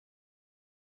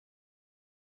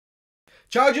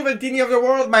Ciao Juventini of the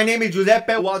world, my name is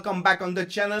Giuseppe, welcome back on the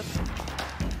channel.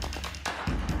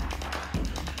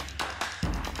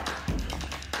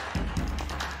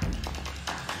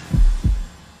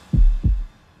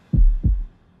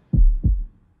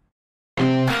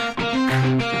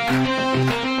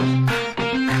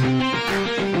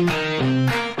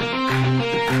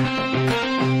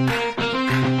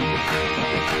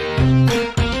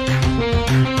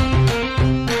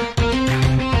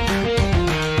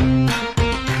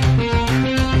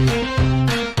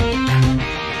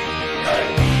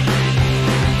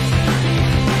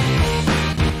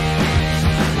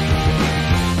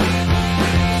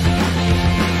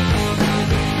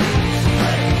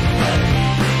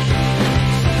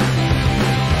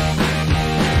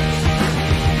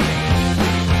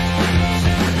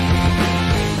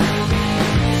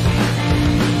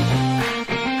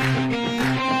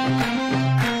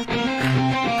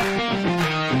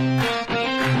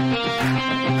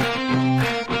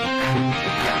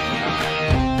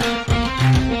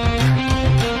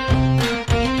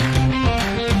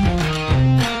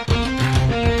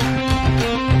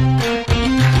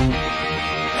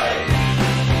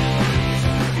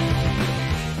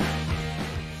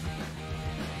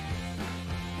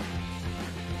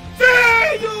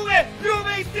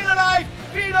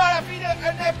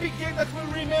 An epic game that will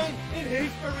remain in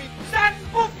history. San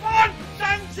Buffon,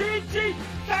 San Gigi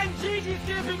is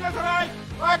giving us alive.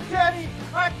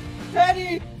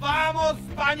 Kenny, vamos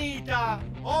Panita,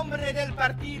 hombre del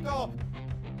partito.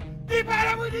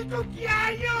 Dybala with il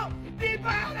cucchiaio,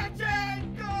 Dybala 100.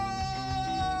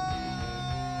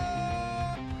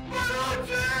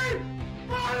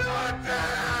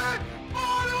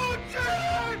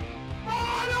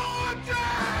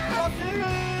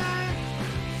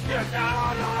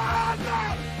 Cristiano Ronaldo!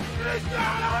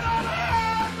 Cristiano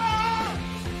Ronaldo!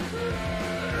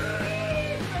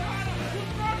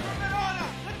 Verona!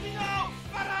 Let me know!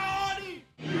 Faraoni!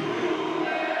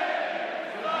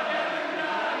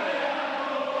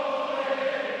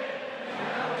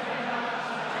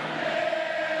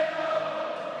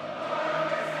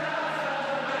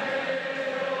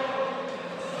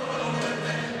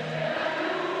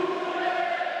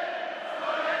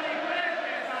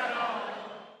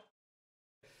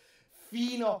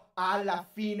 Fino alla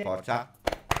fine. Forza.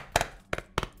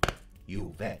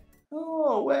 Juve.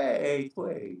 Oh, wait.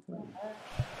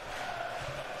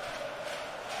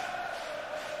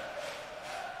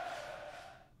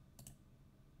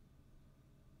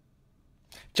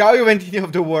 Ciao Juventini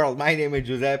of the world, my name is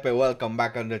Giuseppe, welcome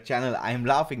back on the channel. I'm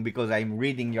laughing because I'm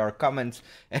reading your comments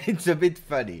and it's a bit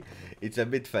funny.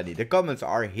 The comments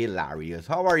are hilarious.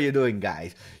 How are you doing,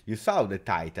 guys? You saw the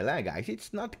title, guys?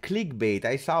 It's not clickbait.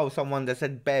 I saw someone that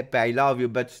said, Pepe, I love you,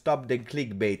 but stop the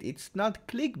clickbait. It's not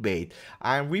clickbait.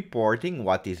 I'm reporting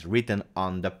what is written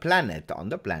on the planet.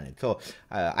 So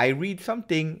I read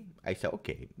something. I said,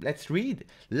 okay, let's read,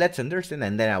 let's understand,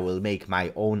 and then I will make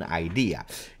my own idea.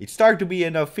 It started to be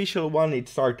an official one, it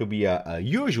started to be a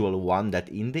usual one that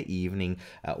in the evening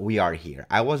we are here.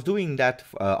 I was doing that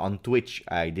on Twitch.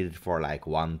 I did it for like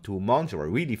 1-2 months. It was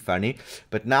really funny,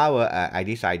 but now I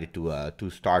decided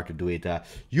to start to do it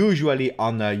usually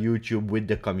on YouTube with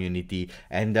the community,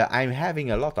 and I'm having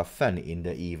a lot of fun in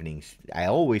the evenings. I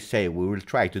always say we will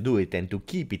try to do it and to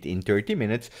keep it in 30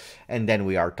 minutes, and then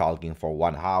we are talking for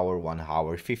 1 hour, 1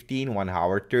 hour 15, 1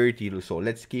 hour 30. So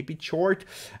let's keep it short.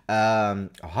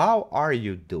 How are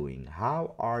you doing?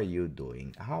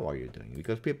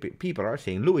 Because people are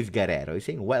saying, Luis Guerrero is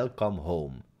saying, welcome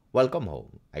home.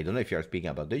 I don't know if you're speaking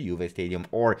about the Juve stadium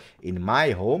or in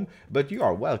my home, but you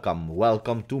are welcome.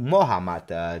 Welcome to Mohammed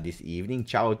this evening.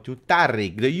 Ciao to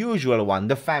Tariq, the usual one,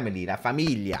 the family, la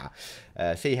familia.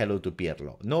 Say hello to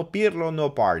Pirlo. No Pirlo, no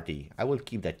party. I will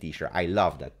keep that t-shirt. I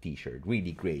love that t-shirt.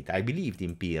 Really great. I believed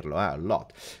in Pirlo a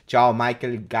lot. Ciao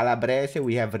Michael Galabrese.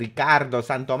 We have Riccardo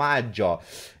Santomaggio.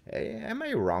 Am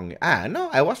I wrong? No,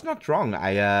 I was not wrong.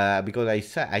 Because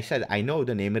I said I know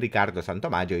the name Riccardo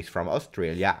Santomaggio is from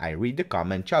Australia. I read the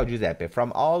comment. Ciao Giuseppe,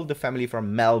 from all the family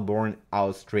from Melbourne,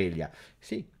 Australia.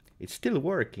 See, it's still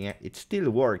working. It's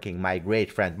still working. My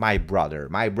great friend, my brother,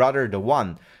 the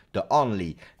one, the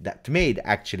only that made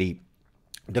actually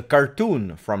the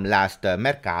cartoon from last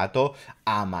Mercato,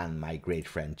 Aman, my great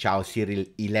friend. Ciao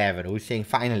Cyril11, who's saying,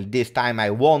 finally, this time I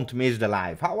won't miss the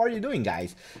live. How are you doing,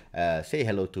 guys? Say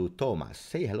hello to Thomas.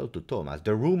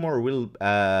 The rumor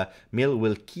mill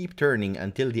will keep turning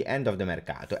until the end of the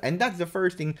Mercato. And that's the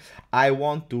first thing I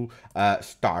want to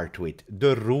start with,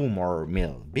 the rumor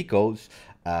mill. Because,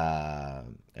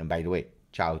 and by the way,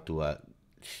 ciao to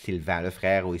Sylvain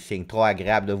Lefrère, who is saying trop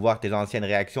agréable de voir tes anciennes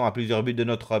réactions à plusieurs buts de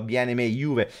notre bien-aimé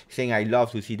Juve, saying I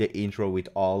love to see the intro with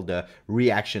all the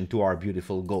reaction to our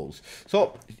beautiful goals.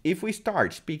 So if we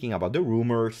start speaking about the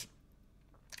rumors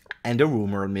and the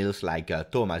rumor mills, like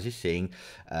Thomas is saying,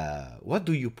 what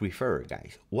do you prefer,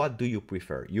 guys? What do you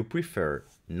prefer? You prefer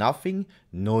nothing,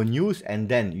 no news, and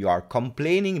then you are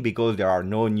complaining because there are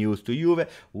no news to Juve.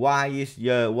 Why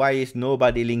is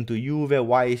nobody linked to Juve?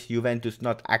 Why is Juventus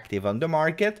not active on the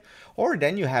market? Or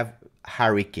then you have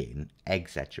Harry Kane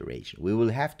exaggeration. We will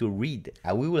have to read it.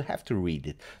 We will have to read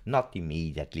it, not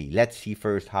immediately. Let's see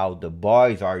first how the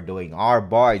boys are doing, our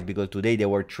boys, because today they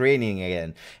were training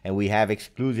again, and we have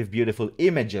exclusive beautiful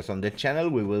images on the channel.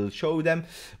 We will show them.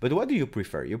 But what do you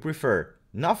prefer? You prefer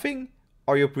nothing,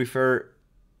 or you prefer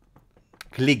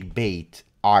clickbait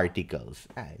articles?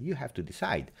 You have to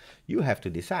decide. You have to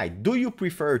decide. Do you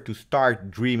prefer to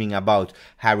start dreaming about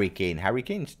Harry Kane? Harry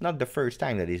Kane is not the first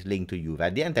time that is linked to Juve.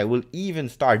 At the end, I will even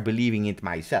start believing it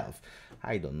myself.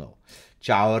 I don't know.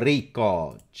 Ciao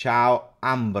Rico. Ciao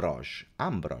Ambrosch.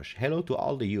 Ambrosch. Hello to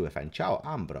all the Juve fans. Ciao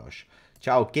Ambrosch.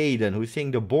 Ciao Caden, who's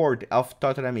saying the board of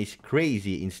Tottenham is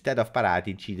crazy. Instead of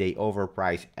Paratici, they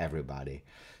overprice everybody.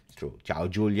 True. Ciao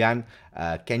Julian,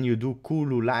 can you do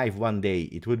Kulu live one day?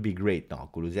 It would be great. No,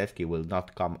 Kulusevski will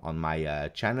not come on my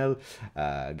channel.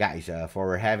 Guys,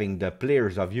 for having the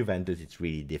players of Juventus, it's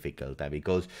really difficult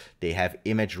because they have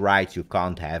image rights. You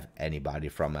can't have anybody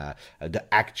from the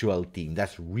actual team.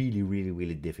 That's really, really,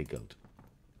 really difficult.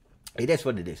 It is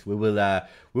what it is. We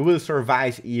will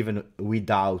survive even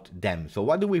without them. So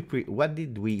what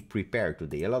did we prepare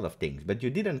today? A lot of things, but you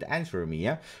didn't answer me.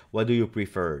 Yeah? What do you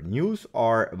prefer, news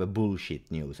or bullshit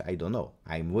news? I don't know.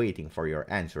 I'm waiting for your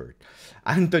answer.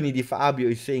 Anthony Di Fabio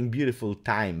is saying beautiful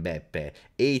time, Beppe.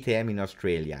 8 a.m. in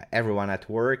Australia. Everyone at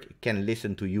work can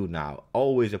listen to you now.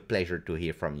 Always a pleasure to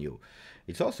hear from you.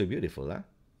 It's also beautiful, huh?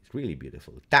 Really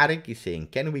beautiful. Tarek is saying,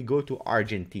 can we go to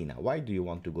Argentina? Why do you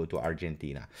want to go to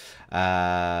Argentina?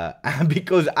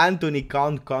 Because Anthony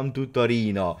can't come to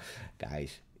Torino.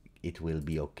 Guys, it will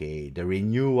be okay. The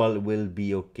renewal will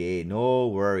be okay. No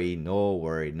worry, no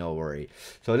worry, no worry.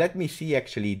 So let me see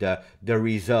actually the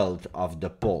result of the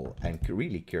poll. I'm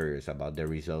really curious about the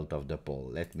result of the poll.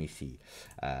 Let me see.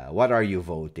 What are you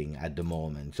voting at the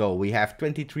moment? So we have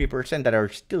 23% that are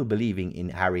still believing in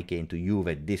Harry Kane to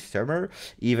Juve this summer,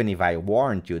 even if I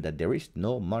warned you that there is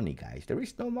no money, guys. There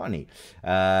is no money.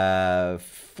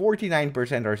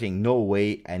 49% are saying no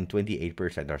way, and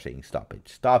 28% are saying stop it.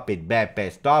 Stop it,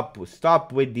 Beppe.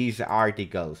 Stop with these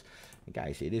articles.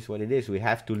 Guys, it is what it is. We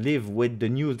have to live with the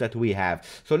news that we have.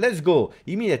 So let's go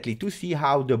immediately to see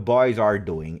how the boys are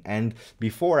doing. And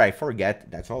before I forget,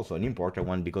 that's also an important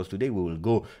one, because today we will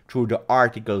go through the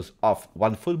articles of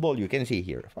OneFootball. You can see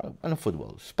here,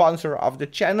 OneFootball, sponsor of the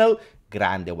channel.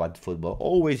 Grande OneFootball,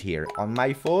 always here on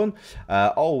my phone,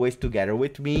 always together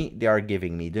with me. They are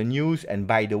giving me the news. And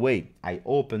by the way, I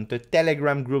opened the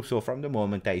Telegram group, so from the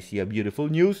moment I see a beautiful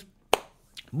news,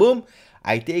 boom,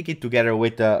 I take it together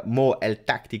with Mo El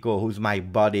Tactico, who's my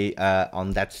buddy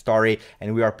on that story,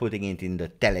 and we are putting it in the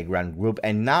Telegram group.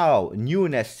 And now,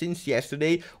 newness since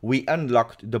yesterday, we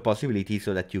unlocked the possibility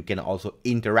so that you can also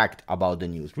interact about the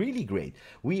news. Really great.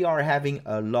 We are having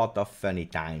a lot of funny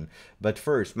time. But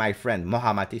first, my friend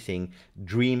Mohammed is saying,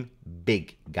 dream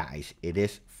big, guys. It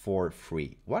is for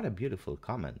free. What a beautiful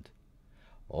comment.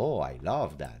 Oh, I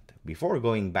love that. Before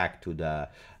going back to the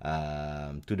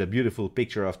beautiful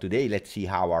picture of today, let's see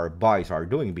how our boys are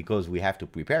doing, because we have to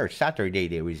prepare. Saturday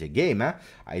there is a game. Huh?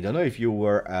 I don't know if you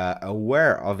were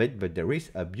aware of it, but there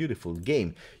is a beautiful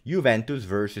game. Juventus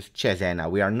versus Cesena.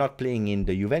 We are not playing in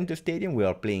the Juventus stadium. We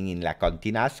are playing in La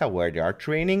Continassa, where they are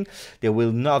training. There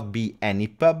will not be any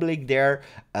public there,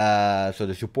 so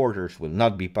the supporters will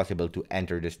not be possible to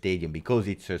enter the stadium because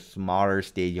it's a smaller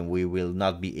stadium. We will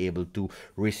not be able to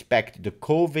respect the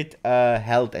COVID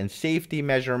health and safety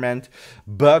measurement,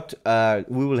 but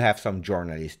we will have some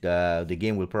journalists. The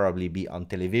game will probably be on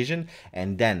television,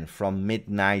 and then from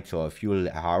midnight, so a few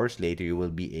hours later, you will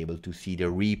be able to see the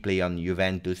replay on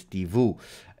Juventus TV.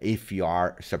 If you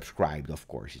are subscribed, of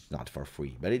course. It's not for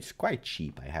free, but it's quite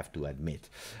cheap, I have to admit.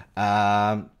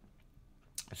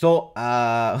 So,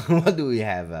 what do we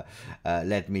have?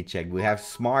 Let me check. We have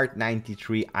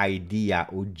Smart93 Idea,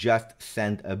 who just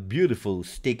sent a beautiful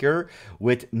sticker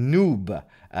with Noob.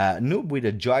 Noob with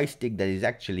a joystick that is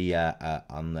actually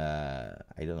on, I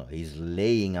don't know, he's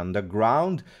laying on the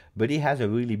ground, but he has a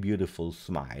really beautiful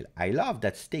smile. I love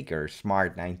that sticker,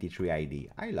 Smart93 ID.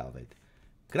 I love it.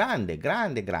 Grande,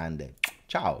 grande, grande.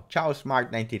 Ciao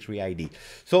Smart 93 ID.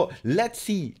 So let's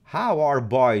see how our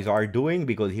boys are doing,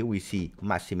 because here we see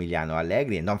Massimiliano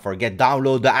Allegri. And don't forget,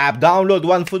 download the app, download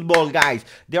OneFootball, guys.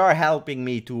 They are helping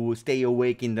me to stay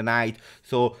awake in the night,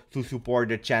 so to support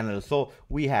the channel. So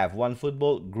we have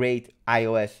OneFootball, great,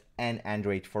 iOS and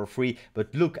Android for free.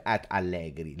 But look at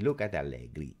Allegri, look at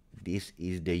Allegri. This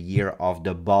is the year of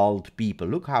the bald people.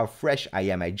 Look how fresh I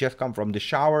am. I just come from the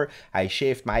shower. I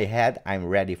shaved my head. I'm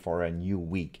ready for a new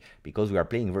week because we are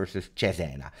playing versus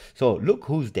Cesena. So look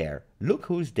who's there. Look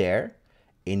who's there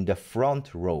in the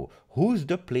front row. Who's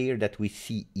the player that we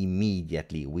see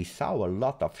immediately? We saw a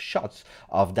lot of shots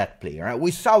of that player.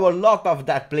 We saw a lot of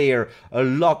that player, a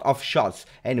lot of shots.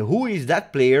 And who is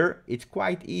that player? It's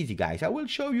quite easy, guys. I will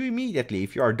show you immediately.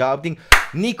 If you are doubting,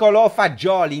 Niccolò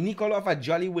Fagioli. Niccolò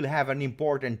Fagioli will have an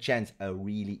important chance, a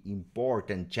really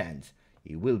important chance.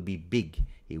 He will be big.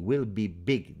 He will be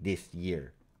big this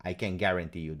year. I can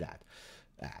guarantee you that.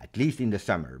 At least in the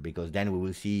summer, because then we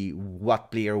will see what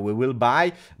player we will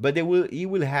buy. But he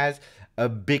will has a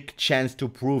big chance to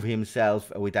prove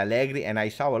himself with Allegri. And I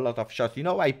saw a lot of shots. You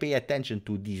know, I pay attention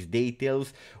to these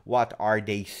details. What are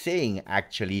they saying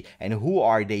actually, and who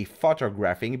are they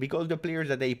photographing? Because the players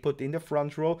that they put in the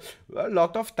front row, a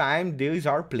lot of time these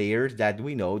are players that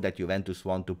we know that Juventus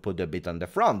want to put a bit on the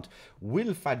front.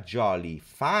 Will Fagioli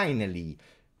finally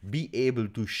be able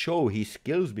to show his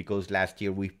skills? Because last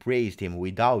year we praised him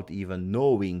without even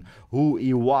knowing who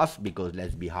he was, because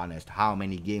let's be honest, how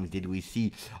many games did we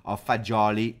see of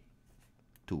Fagioli?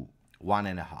 2,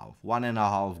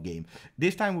 1.5 game.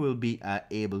 This time we'll be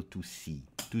able to see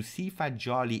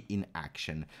Fagioli in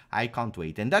action. I can't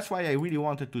wait. And that's why I really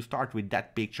wanted to start with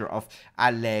that picture of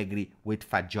Allegri with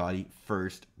Fagioli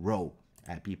first row.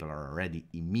 People are already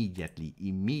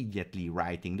immediately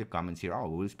writing the comments here. Oh,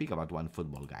 we'll speak about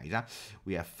OneFootball, guys. Huh?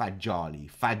 We have Fagioli,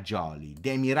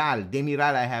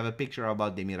 Demiral. I have a picture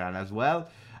about Demiral as well.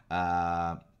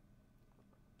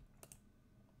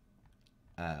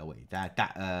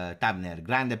 Tabner,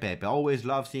 Grande Pepe, always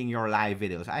love seeing your live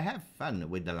videos. I have fun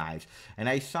with the lives. And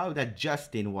I saw that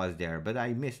Justin was there, but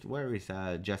I missed, where is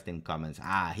Justin comments?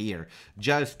 Ah, here.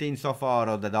 Justin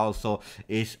Soforo, that also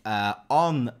is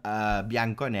on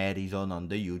Bianconeri Zone on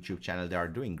the YouTube channel. They are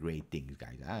doing great things,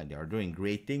 guys. They are doing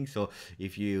great things. So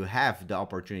if you have the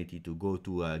opportunity to go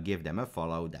to give them a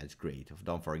follow, that's great.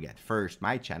 Don't forget, first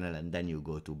my channel and then you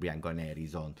go to Bianconeri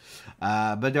Zone.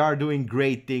 But they are doing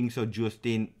great things. So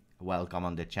Justin, welcome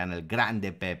on the channel.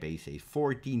 Grande Pepe says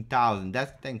 14,000.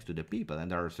 That's thanks to the people and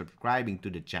they are subscribing to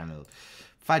the channel.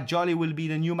 Fagioli will be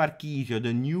the new Marchisio,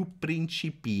 the new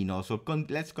Principino. So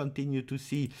let's continue to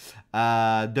see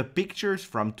the pictures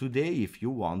from today if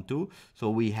you want to. So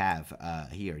we have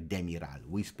here Demiral.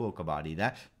 We spoke about it.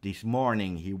 This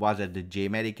morning he was at the J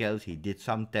Medicals. He did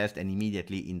some tests and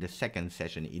immediately in the second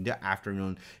session in the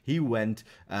afternoon he went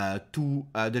to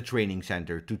the training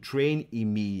center to train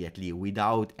immediately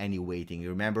without any waiting. You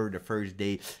remember the first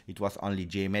day it was only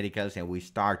J Medicals and we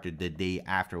started the day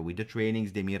after with the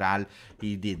trainings. Demiral,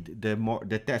 he did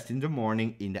the test in the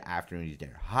morning, in the afternoon he's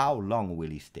there. How long will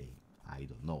he stay? I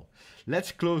don't know.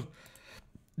 Let's close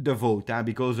the vote,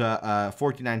 because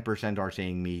 49% are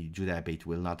saying me, Giuseppe, it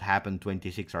will not happen.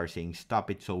 26 are saying stop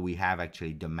it. So we have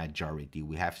actually the majority.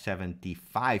 We have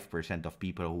 75% of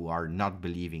people who are not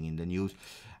believing in the news.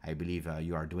 I believe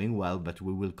you are doing well, but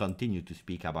we will continue to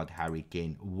speak about Harry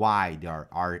Kane, why they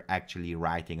are actually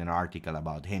writing an article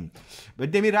about him. But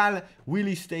Demiral, will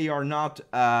he stay or not?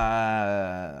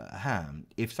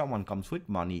 If someone comes with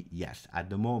money, yes. At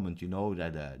the moment, you know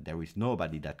that there is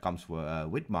nobody that comes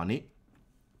with money.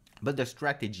 But the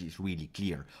strategy is really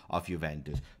clear of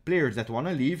Juventus. Players that want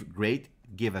to leave, great,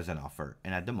 give us an offer.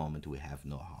 And at the moment, we have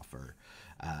no offer.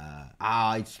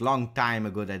 It's a long time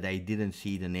ago that I didn't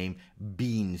see the name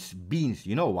Beans. Beans,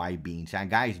 you know why Beans?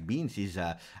 Guys, Beans is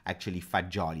actually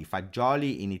Fagioli.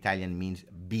 Fagioli in Italian means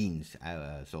beans.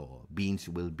 So Beans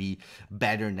will be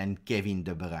better than Kevin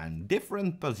De Bruyne.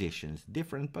 Different positions,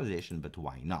 but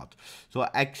why not? So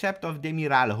except of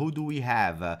Demiral, who do we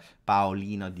have?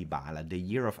 Paolino Dybala, the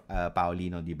year of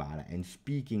Paolino Dybala. And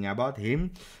speaking about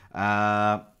him,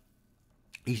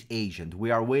 his agent. We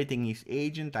are waiting his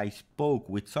agent. I spoke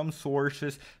with some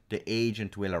sources. The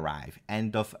agent will arrive.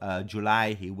 End of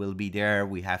July, he will be there.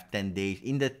 We have 10 days.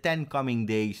 In the 10 coming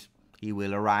days, He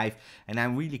will arrive, and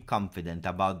I'm really confident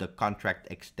about the contract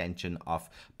extension of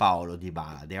Paulo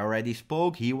Dybala. They already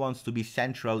spoke. He wants to be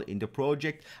central in the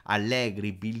project. Allegri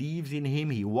believes in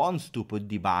him. He wants to put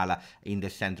Dybala in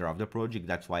the center of the project.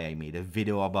 That's why I made a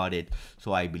video about it.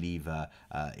 So I believe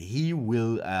he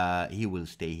will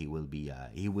stay. He will be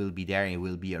there. He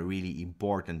will be a really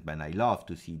important man. I love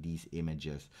to see these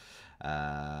images.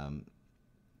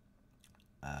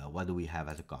 What do we have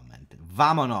as a comment?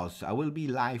 Vamonos! I will be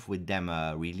live with them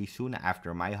really soon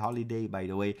after my holiday, by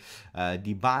the way.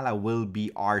 Dybala will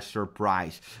be our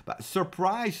surprise. But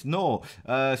surprise, no.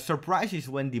 Surprise is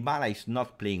when Dybala is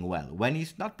not playing well. When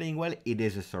he's not playing well, it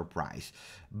is a surprise.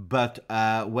 But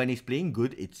when he's playing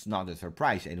good, it's not a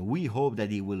surprise. And we hope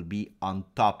that he will be on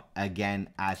top again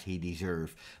as he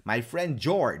deserves. My friend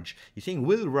George is saying,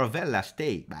 will Ravella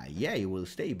stay? Yeah, he will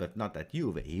stay, but not at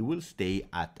Juve. He will stay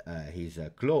at his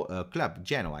club,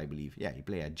 Genoa, I believe. Yeah, he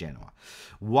played at Genoa.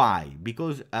 Why?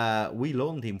 Because we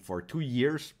loaned him for 2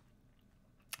 years.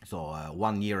 So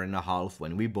 1 year and a half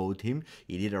when we bought him.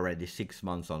 He did already 6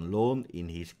 months on loan in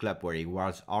his club where he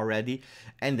was already,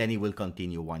 and then he will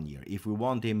continue 1 year. If we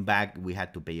want him back, we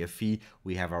had to pay a fee.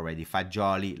 We have already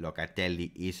Fagioli,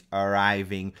 Locatelli is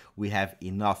arriving. We have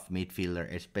enough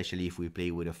midfielder, especially if we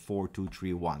play with a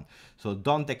 4-2-3-1. So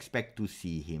don't expect to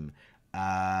see him.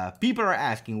 People are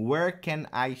asking, where can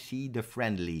I see the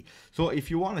friendly? So if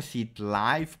you want to see it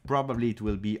live, probably it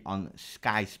will be on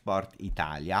Sky Sport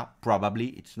Italia. Probably,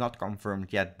 it's not confirmed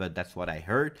yet, but that's what I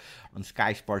heard, on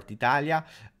Sky Sport Italia.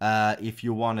 If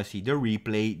you want to see the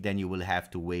replay, then you will have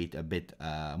to wait a bit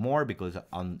more, because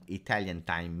on Italian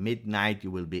time, midnight,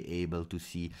 you will be able to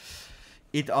see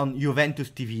it on Juventus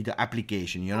TV, the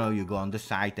application. You know, you go on the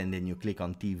site and then you click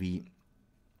on TV,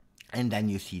 and then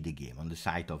you see the game on the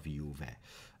site of Juve.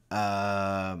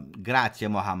 Grazie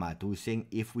Mohammed, who's saying,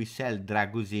 if we sell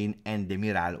Dragusin and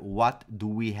Demiral, what do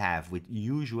we have with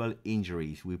usual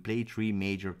injuries? We play 3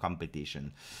 major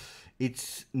competitions.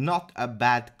 It's not a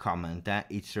bad comment,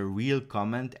 it's a real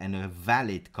comment and a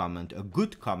valid comment, a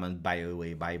good comment, by the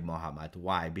way, by Mohammed.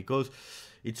 Why? Because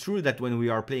it's true that when we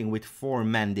are playing with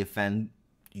 4-man defense,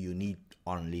 you need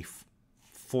only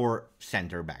 4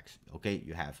 center backs, okay?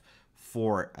 You have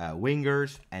 4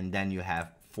 wingers, and then you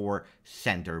have 4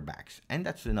 center backs, and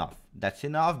that's enough. That's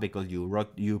enough, because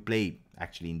you play,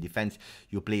 actually in defense,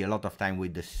 you play a lot of time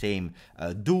with the same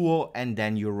duo, and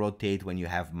then you rotate when you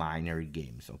have minor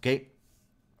games, okay?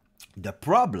 The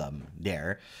problem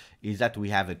there is that we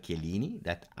have a Chiellini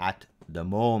that at the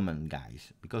moment,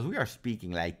 guys, because we are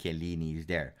speaking like Chiellini is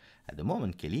there, at the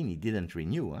moment Chiellini didn't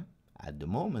renew, At the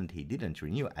moment, he didn't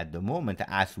renew. At the moment,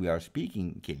 as we are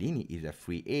speaking, Chiellini is a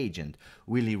free agent.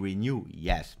 Will he renew?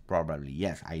 Yes, probably,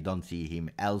 yes. I don't see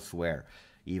him elsewhere.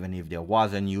 Even if there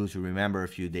was a news, remember a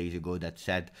few days ago, that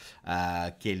said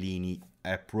Chiellini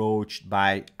approached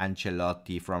by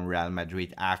Ancelotti from Real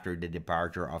Madrid after the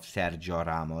departure of Sergio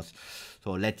Ramos.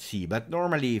 So let's see. But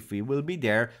normally, if he will be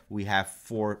there, we have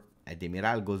 4.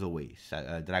 Demiral goes away,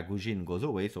 Dragusin goes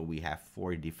away, so we have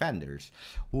 4 defenders.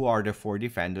 Who are the 4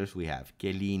 defenders? We have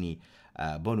Chiellini,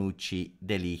 Bonucci,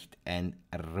 De Ligt, and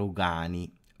Rugani.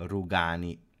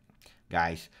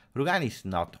 Guys, Rugani is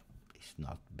not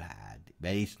bad,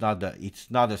 but it's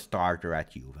not a starter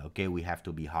at Juve. Okay, we have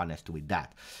to be honest with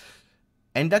that,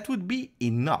 and that would be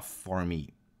enough for me,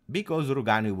 because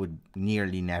Rugani would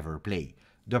nearly never play.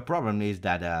 The problem is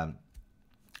that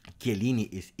Chiellini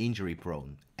is injury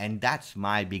prone, and that's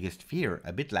my biggest fear,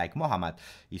 a bit like Mohammed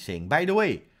is saying. By the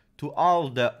way, to all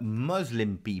the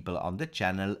Muslim people on the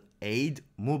channel, Eid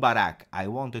Mubarak. I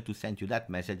wanted to send you that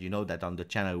message. You know that on the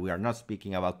channel we are not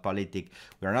speaking about politics,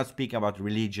 we are not speaking about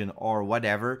religion or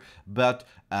whatever, but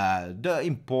the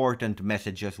important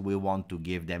messages we want to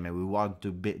give them, and we want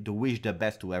to wish the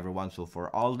best to everyone. So for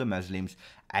all the Muslims,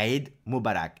 Eid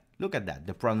Mubarak. Look at that,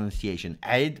 the pronunciation,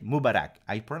 Eid Mubarak.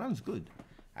 I pronounce good.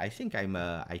 I think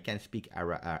I can speak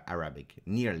Arabic,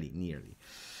 nearly.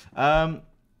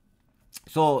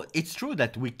 So it's true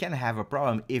that we can have a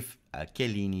problem if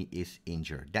Chiellini is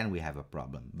injured. Then we have a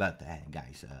problem. But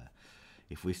guys,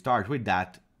 if we start with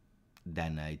that,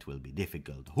 then it will be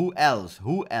difficult. Who else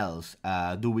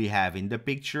do we have in the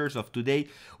pictures of today?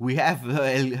 We have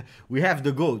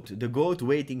the goat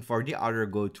waiting for the other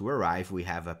goat to arrive. We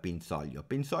have a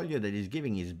Pinsoglio that is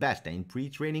giving his best in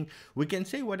pre-training. We can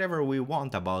say whatever we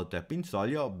want about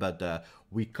Pinsoglio, but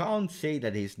we can't say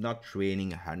that he's not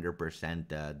training 100%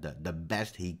 the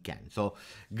best he can. So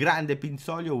Grande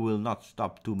Pinsoglio will not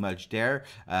stop too much there.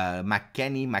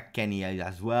 McKennie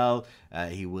as well.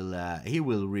 He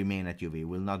will remain at Juve. He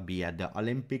will not be at the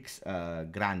Olympics.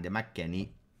 Grande McKennie.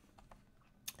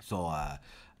 So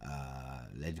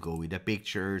Let's go with the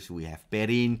pictures. We have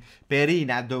Perin. Perin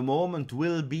at the moment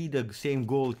will be the same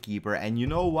goalkeeper. And you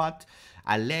know what?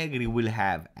 Allegri will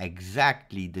have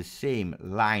exactly the same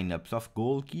lineups of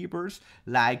goalkeepers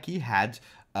like he had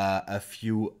a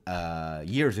few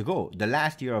years ago. The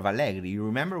last year of Allegri, you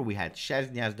remember we had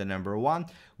Szczesny as the number 1,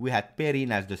 we had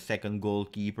Perin as the second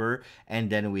goalkeeper,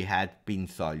 and then we had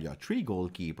Pinsoglio, 3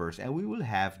 goalkeepers, and we will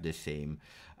have the same.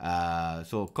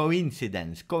 So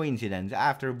coincidence.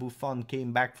 After Buffon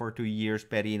came back for 2 years,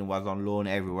 Perin was on loan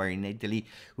everywhere in Italy,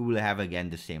 we will have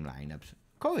again the same lineups.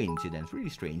 Coincidence, really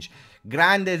strange.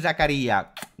 Grande Zaccaria,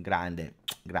 grande.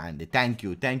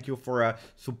 Thank you for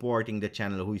supporting the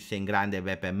channel. Who is saying grande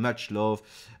Beppe? Much love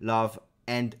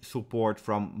and support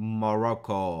from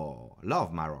Morocco.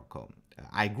 Love Morocco.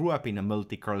 I grew up in a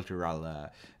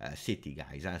multicultural city,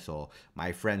 guys. So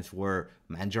my friends were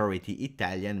majority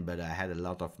Italian, but I had a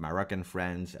lot of Moroccan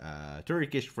friends,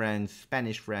 Turkish friends,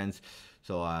 Spanish friends.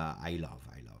 So I love.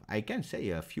 I can say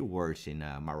a few words in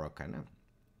Moroccan.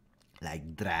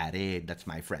 Like drare, that's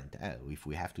my friend. If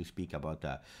we have to speak about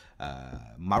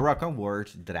Moroccan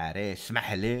words, drare,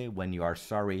 smahle, when you are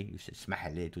sorry, you say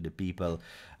smahle to the people.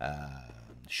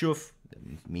 Shuf,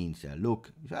 that means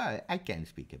look. So I can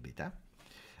speak a bit.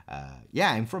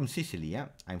 Yeah, I'm from Sicily.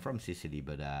 I'm from Sicily,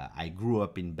 but I grew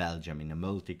up in Belgium in a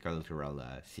multicultural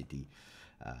city.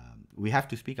 We have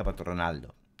to speak about Ronaldo.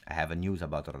 I have a news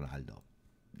about Ronaldo.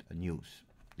 News.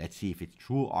 Let's see if it's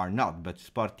true or not, but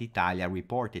Sport Italia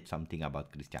reported something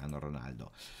about Cristiano Ronaldo.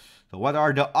 So what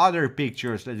are the other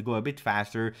pictures? Let's go a bit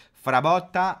faster.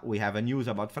 Frabotta, we have a news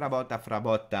about Frabotta.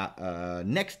 Frabotta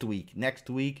next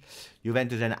week,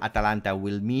 Juventus and Atalanta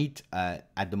will meet.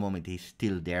 At the moment, he's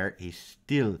still there. He's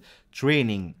still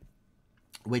training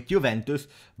with Juventus,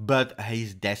 but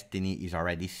his destiny is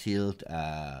already sealed.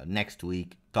 Next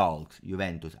week, talks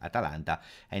Juventus, Atalanta,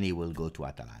 and he will go to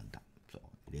Atalanta.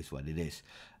 It is what it is.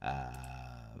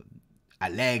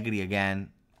 Allegri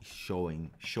again is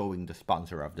showing the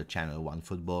sponsor of the channel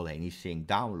OneFootball, and he's saying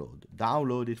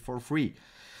download it for free.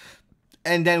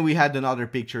 And then we had another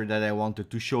picture that I wanted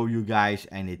to show you guys,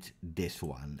 and it's this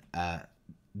one.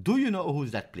 Do you know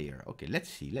who's that player? Okay, let's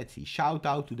see. Shout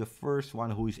out to the first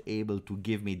one who is able to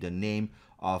give me the name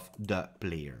of the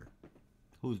player.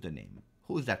 Who's the name?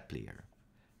 Who's that player?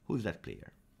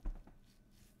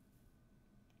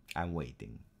 I'm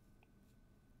waiting.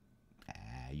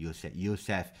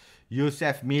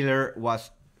 Youssef Miller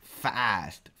was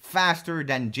faster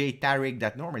than J Tariq.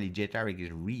 That normally J Tariq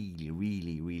is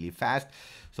really fast.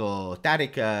 So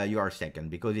Tariq, you are second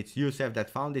because it's Youssef that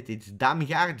found it. It's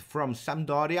Damyard from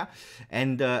Sampdoria,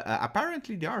 and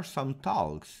apparently there are some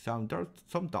talks,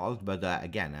 but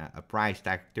again, a price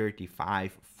tag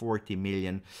 35-40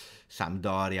 million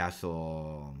Sampdoria.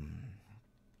 So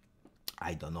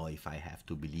I don't know if I have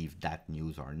to believe that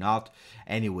news or not.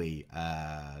 Anyway,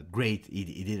 great. He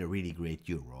did a really great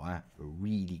Euro. A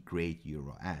really great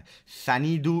Euro.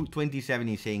 Sanidu 27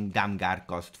 is saying Damgar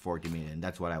cost 40 million.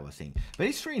 That's what I was saying. But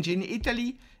it's strange. In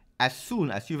Italy, as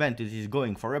soon as Juventus is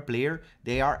going for a player,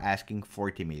 they are asking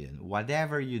 40 million.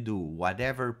 Whatever you do,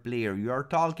 whatever player you are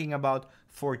talking about,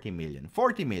 40 million.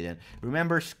 40 million.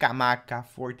 Remember Scamacca,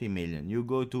 40 million. You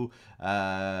go to,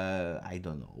 I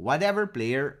don't know, whatever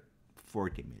player,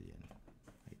 40 million.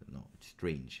 I don't know. It's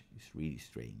strange. It's really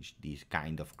strange. These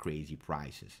kind of crazy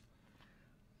prices.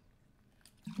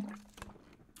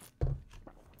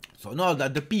 So now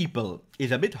that the people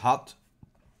is a bit hot,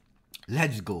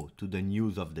 let's go to the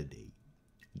news of the day.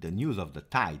 The news of the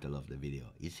title of the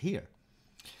video is here.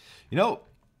 You know,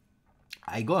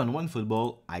 I go on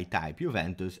OneFootball, I type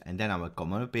Juventus, and then I will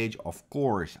come on a page. Of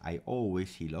course, I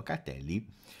always see Locatelli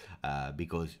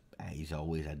because he's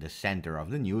always at the center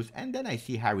of the news, and then I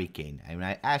see Harry Kane, and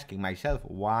I'm asking myself,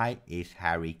 why is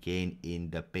Harry Kane in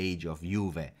the page of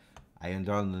Juve? I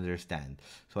don't understand.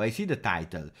 So I see the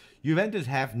title, Juventus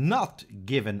have not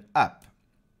given up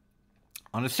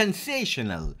on a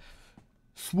sensational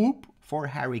swoop for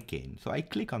Harry Kane. So I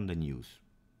click on the news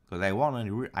because I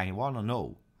wanna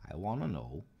know.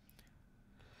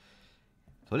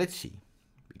 So let's see,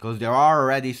 because there are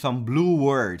already some blue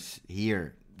words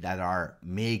here that are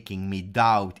making me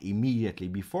doubt immediately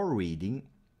before reading.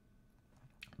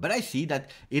 But I see that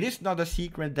it is not a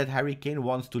secret that Harry Kane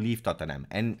wants to leave Tottenham.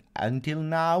 And until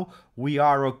now, we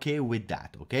are okay with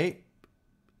that, okay?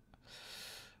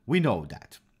 We know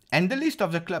that. And the list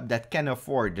of the club that can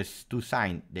afford this to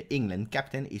sign the England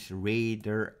captain is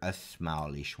rather a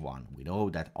smallish one. We know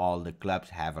that all the clubs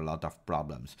have a lot of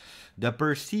problems. The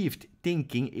perceived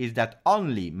thinking is that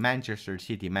only Manchester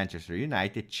City, Manchester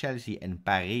United, Chelsea and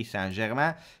Paris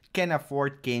Saint-Germain can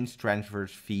afford Kane's transfer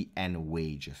fee and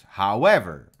wages.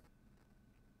 However,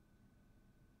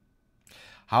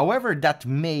 that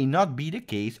may not be the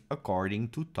case according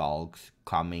to talks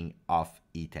coming off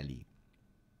Italy.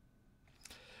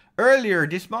 Earlier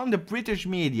this month, the British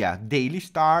media, Daily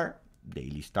Star,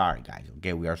 guys,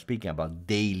 okay, we are speaking about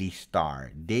Daily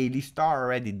Star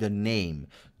already, the name.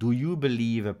 Do you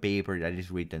believe a paper that is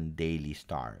written Daily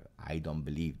Star? I don't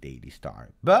believe Daily Star.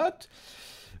 But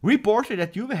reported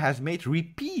that Juve has made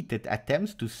repeated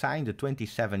attempts to sign the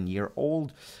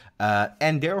 27-year-old,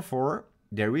 and therefore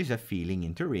there is a feeling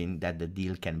in Turin that the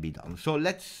deal can be done. So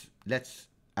let's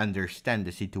understand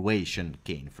the situation,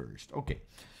 Kane, first. Okay.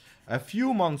 A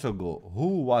few months ago,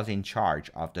 who was in charge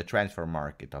of the transfer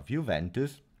market of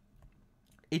Juventus?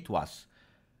 It was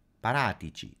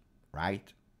Paratici,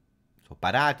 right? So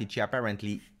Paratici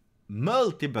apparently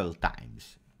multiple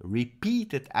times,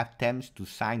 repeated attempts to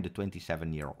sign the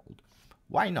 27-year-old.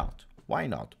 Why not? Why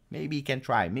not? Maybe he can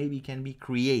try, maybe he can be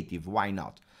creative, why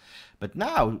not? But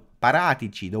now,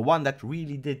 Paratici, the one that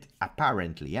really did,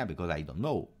 apparently, yeah, because I don't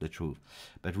know the truth,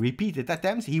 but repeated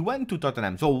attempts, he went to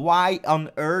Tottenham. So why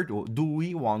on earth do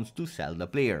he want to sell the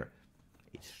player?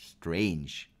 It's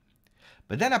strange.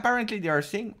 But then apparently they are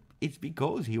saying it's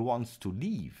because he wants to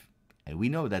leave. And we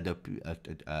know that a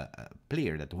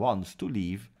player that wants to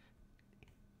leave,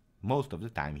 most of the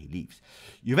time he leaves.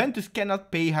 Juventus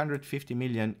cannot pay 150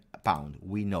 million pounds.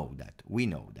 We know that. We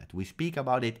know that. We speak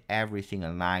about it every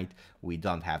single night. We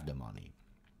don't have the money.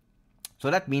 So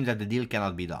that means that the deal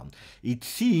cannot be done. It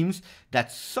seems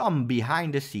that some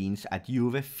behind the scenes at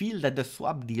Juve feel that the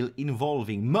swap deal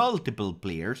involving multiple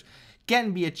players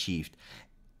can be achieved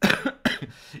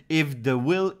if the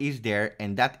will is there,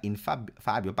 and that in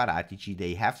Fabio Paratici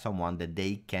they have someone that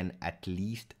they can at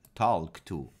least talk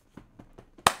to.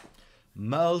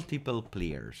 Multiple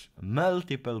players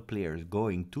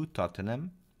going to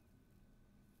Tottenham,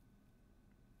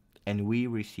 and we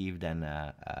received an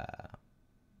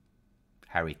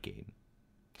Harry Kane.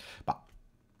 But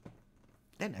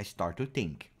then I start to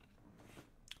think,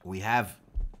 we have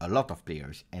a lot of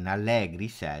players, and Allegri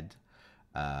said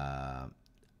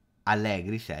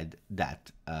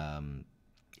that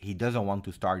he doesn't want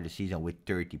to start the season with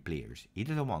 30 players. He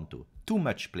doesn't want to. Too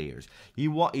much players. He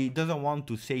doesn't want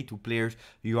to say to players,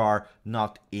 you are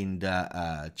not in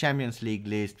the Champions League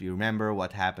list. You remember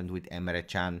what happened with Emre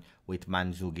Can, with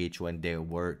Mandzukic when they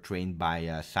were trained by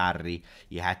Sarri.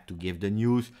 He had to give the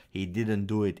news. He didn't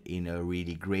do it in a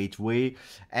really great way.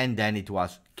 And then it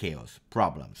was chaos,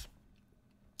 problems.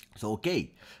 So,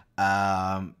 okay.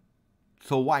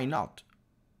 So why not?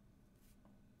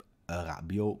 A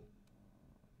Rabiot,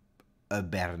 a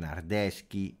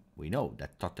Bernardeschi. We know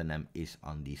that Tottenham is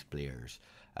on these players.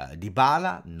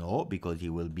 Dybala, no, because he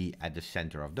will be at the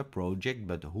center of the project,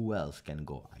 but who else can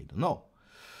go? I don't know.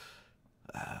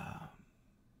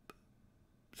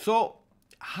 So,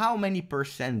 how many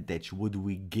percentage would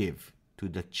we give to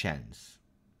the chance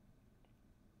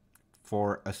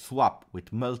for a swap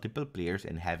with multiple players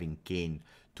and having Kane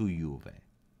to Juve?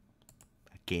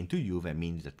 Kane to Juve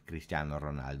means that Cristiano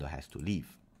Ronaldo has to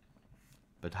leave.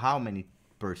 But how many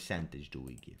percentage do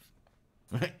we give?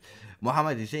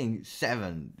 Mohammed is saying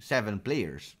seven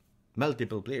players,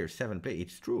 multiple players, 7 players.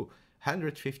 It's true.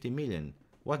 150 million.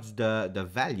 What's the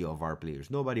value of our players?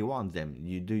 Nobody wants them.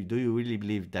 Do you really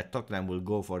believe that Tottenham will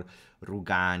go for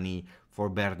Rugani, for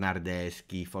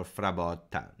Bernardeschi, for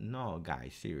Frabotta? No,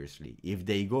 guys, seriously. If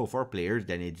they go for players,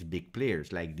 then it's big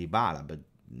players like Dybala. But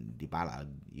Dybala,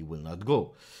 he will not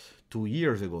go. 2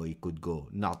 years ago, he could go.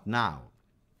 Not now.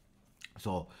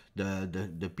 So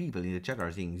the people in the chat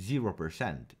are saying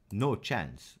 0%, no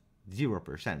chance,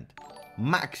 0%,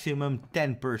 maximum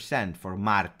 10% for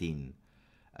Martin.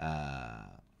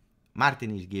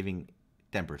 Martin is giving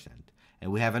 10%,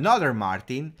 and we have another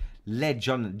Martin,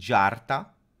 Legion Jarta.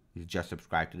 You just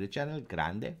subscribed to the channel,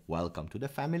 grande, welcome to the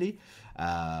family.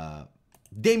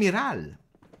 Demiral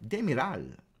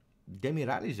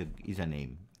is a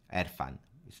name. Erfan,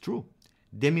 it's true.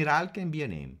 Demiral can be a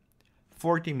name.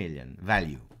 40 million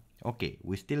value. Okay,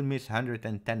 we still miss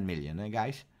 110 million,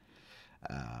 guys.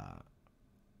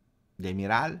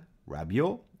 Demiral,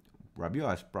 Rabiot. Rabiot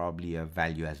has probably a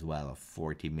value as well of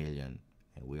 40 million.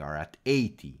 And we are at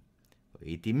 80.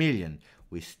 80 million.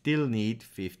 We still need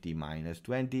 50 minus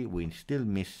 20. We still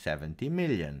miss 70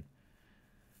 million.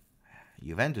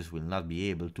 Juventus will not be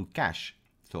able to cash.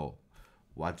 So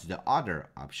What's the other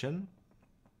option?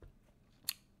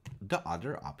 The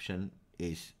other option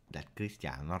is that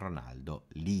Cristiano Ronaldo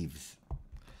leaves.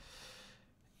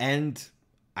 And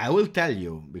I will tell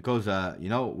you, because, you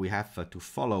know, we have to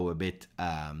follow a bit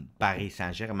Paris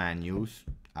Saint-Germain news.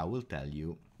 I will tell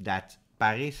you that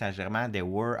Paris Saint-Germain, they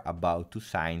were about to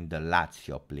sign the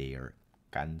Lazio player.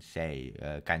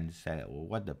 Cancel,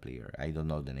 what the player? I don't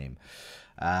know the name.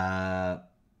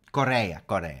 Correa.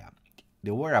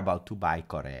 They were about to buy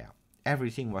Correa.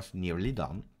 Everything was nearly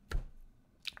done.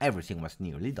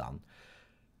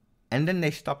 And then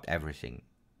they stopped everything.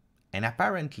 And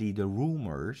apparently the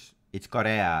rumors, it's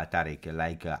Correa, Tariq,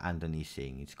 like Anthony is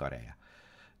saying, it's Correa.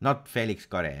 Not Felix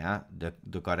Correa, the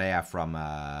Correa from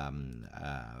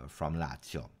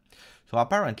Lazio. So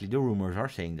apparently the rumors are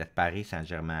saying that Paris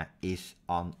Saint-Germain is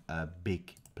on a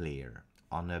big player.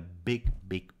 And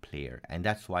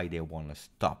that's why they want to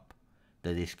stop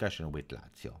the discussion with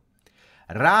Lazio.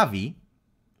 Ravi,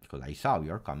 because I saw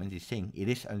your comment, is saying it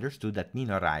is understood that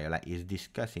Mino Raiola is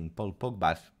discussing Paul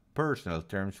Pogba's personal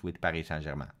terms with Paris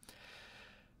Saint-Germain.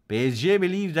 PSG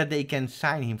believes that they can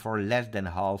sign him for less than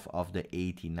half of the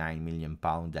 £89 million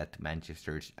that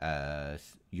Manchester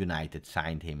United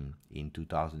signed him in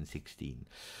 2016.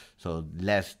 So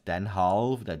less than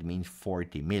half, that means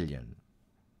 40 million.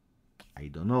 I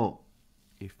don't know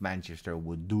if Manchester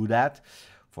would do that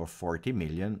for 40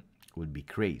 million. Would be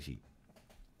crazy.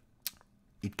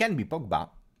 It can be Pogba,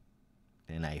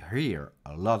 and I hear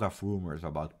a lot of rumors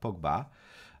about Pogba,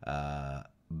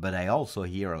 but I also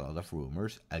hear a lot of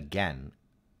rumors. Again,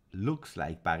 looks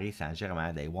like Paris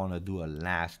Saint-Germain, they want to do a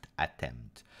last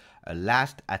attempt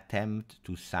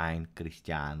to sign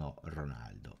Cristiano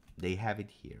Ronaldo. They have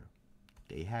it here.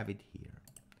 They have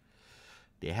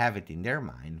it in their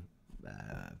mind.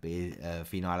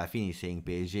 Fino alla fine saying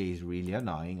PSG is really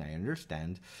annoying, I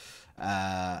understand.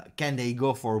 Can they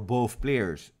go for both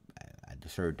players? At a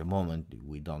certain moment,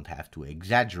 we don't have to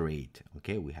exaggerate,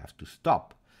 okay? We have to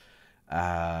stop.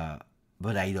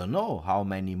 But I don't know how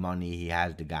many money he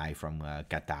has, the guy from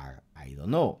Qatar. I don't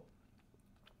know.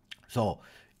 So,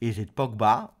 is it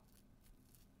Pogba?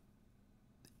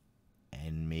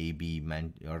 And maybe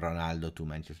Ronaldo to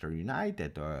Manchester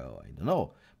United, or I don't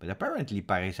know. But apparently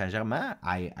Paris Saint-Germain,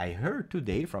 I heard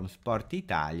today from Sport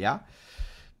Italia,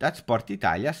 that Sport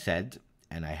Italia said,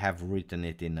 and I have written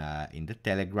it in the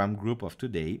Telegram group of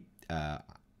today,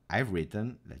 I've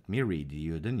written, let me read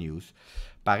you the news,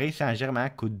 Paris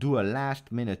Saint-Germain could do a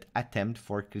last-minute attempt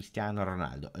for Cristiano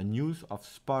Ronaldo. A news of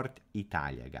Sport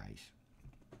Italia, guys.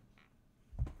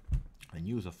 A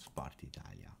news of Sport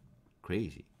Italia.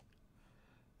 Crazy.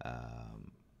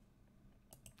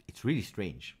 It's really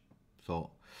strange.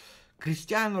 So,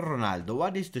 Cristiano Ronaldo,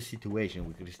 what is the situation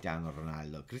with Cristiano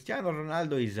Ronaldo? Cristiano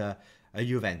Ronaldo is a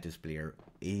Juventus player.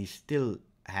 He still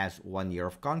has 1 year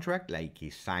of contract, like he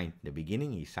signed in the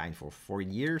beginning. He signed for 4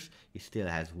 years. He still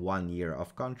has 1 year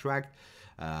of contract.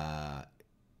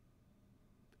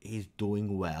 He's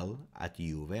doing well at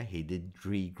Juve. He did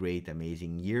 3 great,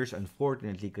 amazing years.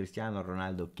 Unfortunately, Cristiano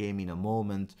Ronaldo came in a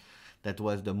moment that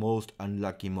was the most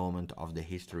unlucky moment of the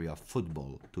history of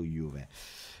football to Juve.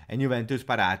 And Juventus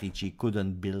Paratici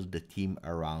couldn't build the team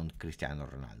around Cristiano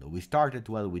Ronaldo. We started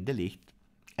well with De Ligt,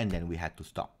 and then we had to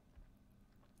stop.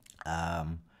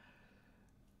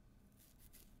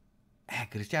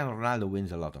 Cristiano Ronaldo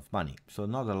wins a lot of money, so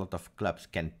not a lot of clubs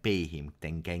can pay him,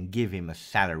 can give him a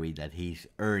salary that he's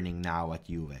earning now at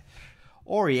Juve.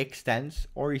 Or he extends,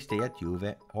 or he stays at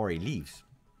Juve, or he leaves.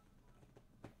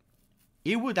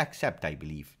 He would accept, I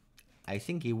believe. I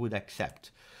think he would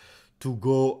accept to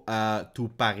go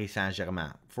to Paris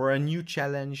Saint-Germain. For a new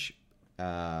challenge,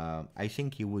 I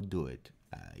think he would do it.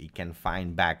 He can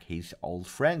find back his old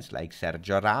friends like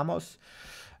Sergio Ramos,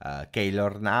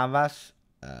 Keylor Navas.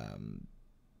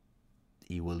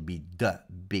 He will be the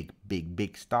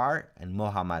big star. And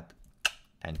Mohamed,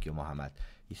 thank you, Mohamed.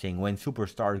 He's saying when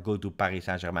superstars go to Paris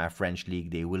Saint-Germain French League,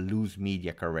 they will lose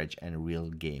media coverage and real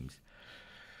games.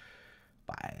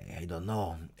 I don't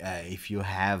know. If you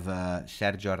have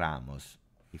Sergio Ramos,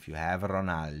 if you have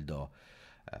Ronaldo,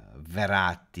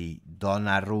 Verratti,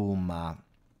 Donnarumma,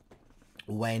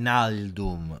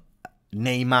 Wijnaldum,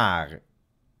 Neymar,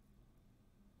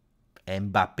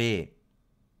 Mbappé,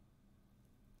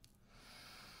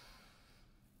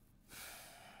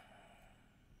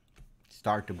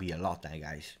 start to be a lot,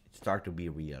 guys. It start to be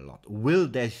really a lot. Will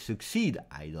they succeed?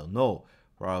 I don't know.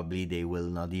 Probably they will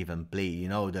not even play. You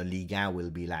know, the Liga will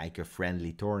be like a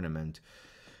friendly tournament.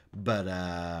 But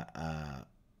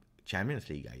Champions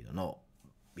League, I don't know.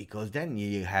 because then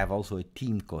you have also a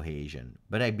team cohesion.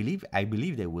 But I believe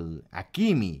they will.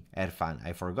 Hakimi, Erfan,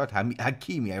 I forgot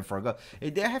Hakimi. I forgot.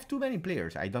 They have too many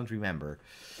players. I don't remember.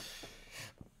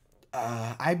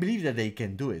 I believe that they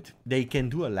can do it. They can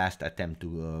do a last attempt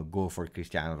to go for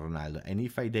Cristiano Ronaldo, and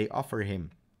if they offer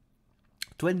him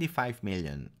 25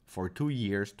 million for 2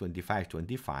 years, 25,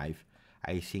 25,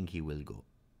 I think he will go.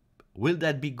 Will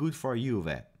that be good for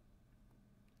Juve?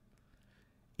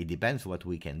 It depends what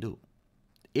we can do.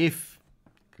 If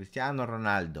Cristiano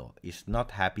Ronaldo is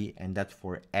not happy, and that's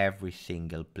for every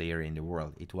single player in the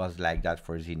world. It was like that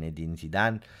for Zinedine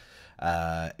Zidane.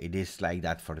 It is like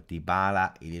that for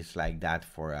Dybala. It is like that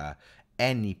for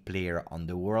any player on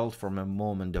the world. From a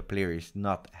moment the player is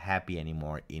not happy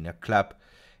anymore in a club,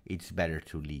 it's better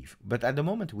to leave. But at the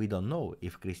moment we don't know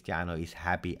if Cristiano is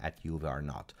happy at Juve or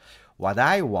not. What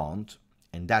I want,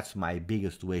 and that's my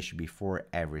biggest wish before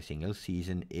every single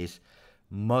season, is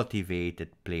motivated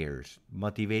players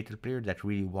that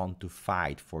really want to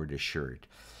fight for the shirt.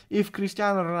 If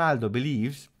Cristiano Ronaldo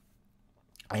believes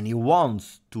and he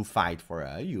wants to fight for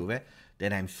a Juve,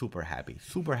 then I'm super happy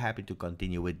to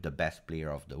continue with the best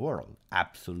player of the world.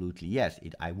 Absolutely, yes.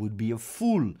 I would be a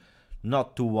fool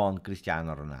not to want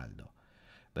Cristiano Ronaldo.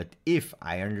 But if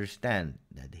I understand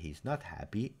that he's not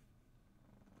happy,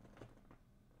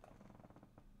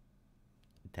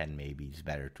 then maybe it's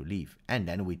better to leave, and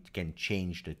then we can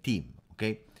change the team,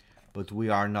 okay? But we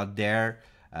are not there.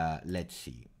 Let's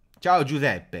see. Ciao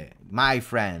Giuseppe, my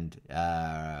friend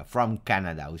from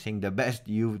Canada, who's saying the best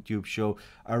YouTube show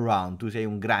around. Tu sei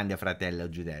un grande fratello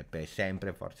Giuseppe,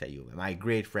 sempre Forza Juve. My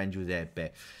great friend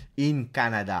Giuseppe in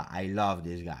Canada. I love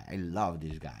this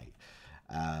guy.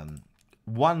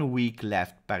 1 week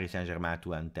left, Paris Saint-Germain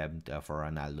to attempt for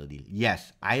Ronaldo deal.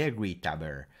 Yes, I agree,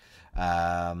 Taber.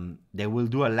 They will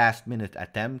do a last minute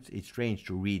attempt. It's strange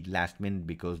to read last minute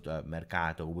because the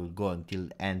Mercato will go until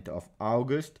end of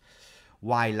August.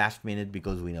 Why last minute?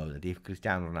 Because we know that if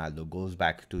Cristiano Ronaldo goes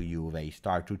back to Juve,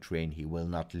 start to train, he will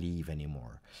not leave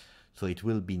anymore. So it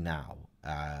will be now.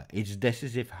 It's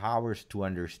decisive hours to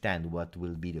understand what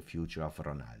will be the future of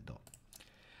Ronaldo.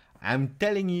 I'm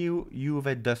telling you,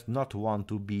 Juve does not want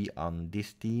to be on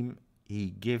this team. He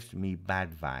gives me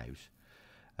bad vibes.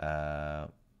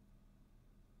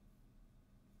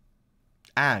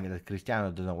 And that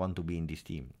Cristiano doesn't want to be in this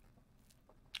team.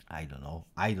 I don't know.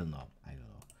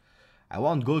 I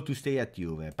won't go to stay at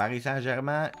Juve. Paris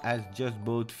Saint-Germain has just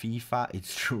bought FIFA.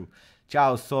 It's true.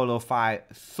 Ciao, solo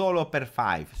per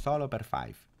five.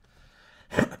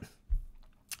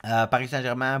 Paris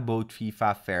Saint-Germain bought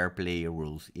FIFA fair play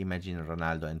rules. Imagine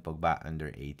Ronaldo and Pogba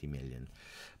under 80 million.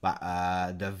 But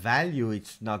the value,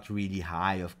 it's not really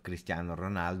high of Cristiano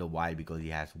Ronaldo. Why? Because he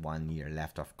has 1 year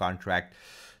left of contract.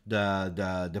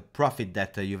 The profit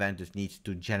that Juventus needs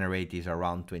to generate is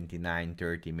around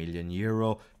 29-30 million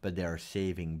euro, but they are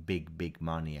saving big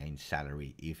money in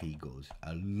salary if he goes.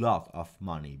 A lot of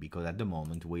money, because at the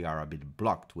moment we are a bit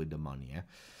blocked with the money.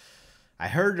 I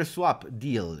heard a swap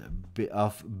deal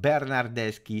of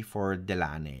Bernardeschi for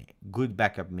Delane. Good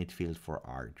backup midfield for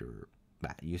Arthur.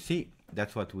 But you see,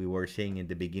 that's what we were saying in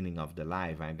the beginning of the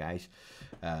live, guys.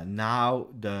 Now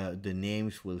the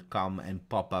names will come and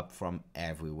pop up from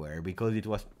everywhere because it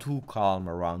was too calm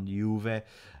around Juve.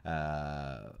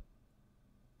 I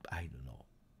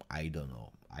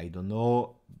don't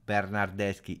know.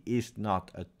 Bernardeschi is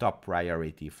not a top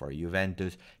priority for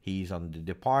Juventus. He is on the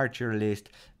departure list.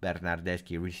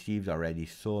 Bernardeschi received already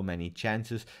so many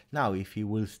chances. Now, if he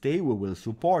will stay, we will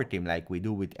support him like we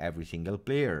do with every single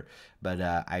player. But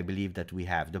I believe that we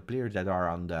have the players that are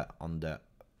on the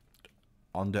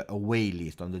away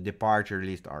list, on the departure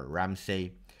list, are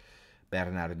Ramsey,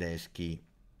 Bernardeschi,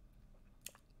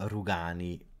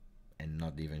 Rugani, and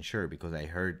not even sure because I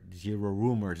heard zero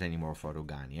rumors anymore for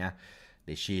Rugani.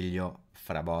 De Sciglio,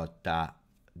 Frabotta,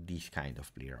 this kind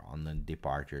of player on the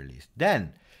departure list.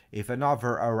 Then, if an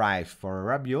offer arrives for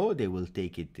Rabiot, they will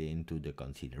take it into the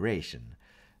consideration.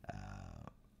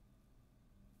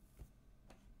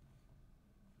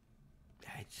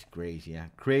 It's crazy,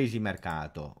 crazy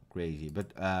mercato, crazy.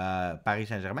 But Paris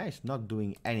Saint-Germain is not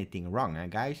doing anything wrong,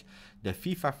 guys. The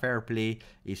FIFA fair play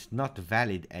is not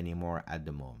valid anymore at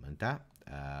the moment,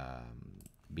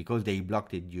 because they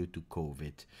blocked it due to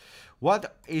COVID.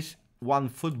 What is one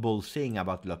football saying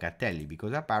about Locatelli?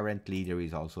 Because apparently there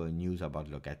is also news about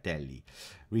Locatelli.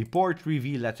 Report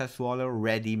reveal that Sassuolo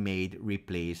ready-made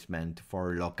replacement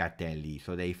for Locatelli.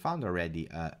 So they found already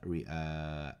a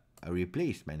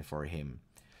replacement for him.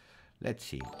 Let's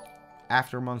see.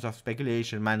 after months of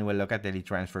speculation, Manuel Locatelli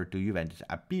transfer to Juventus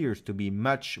appears to be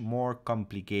much more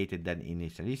complicated than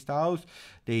initially thought.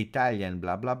 The Italian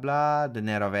blah blah blah, the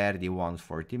Nero Verdi wants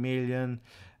 40 million.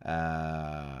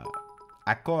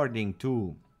 According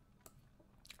to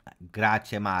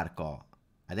Grazie Marco,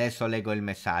 adesso leggo il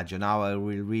messaggio, now I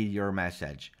will read your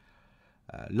message.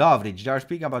 Lovridge, they are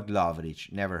speaking about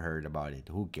Lovridge, never heard about it,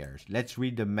 who cares? Let's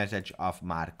read the message of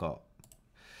Marco.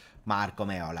 Marco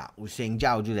Meola, who's saying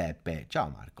Ciao Giuseppe. Ciao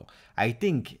Marco. I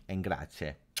think, and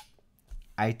grazie,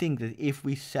 I think that if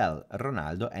we sell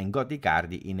Ronaldo and got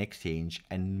Icardi in exchange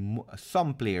and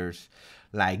some players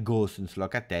like Gosens,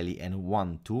 Locatelli and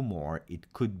 1-2 more,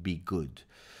 it could be good.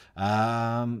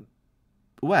 Well,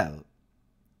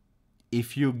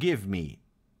 if you give me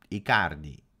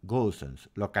Icardi, Gosens,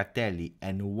 Locatelli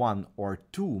and 1 or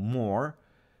 2 more,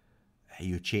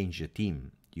 you change the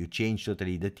team. You change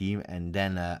totally the team, and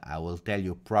then I will tell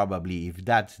you probably if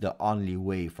that's the only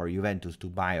way for Juventus to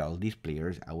buy all these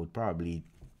players, I would probably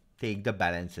take the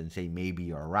balance and say maybe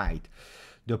you're right.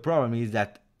 The problem is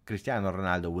that Cristiano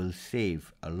Ronaldo will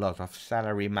save a lot of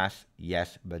salary mass,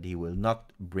 yes, but he will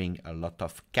not bring a lot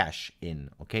of cash in,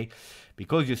 okay?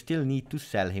 Because you still need to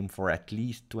sell him for at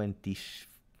least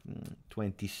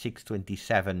 26,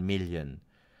 27 million.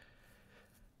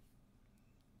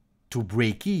 To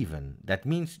break even. That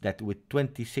means that with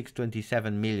 26,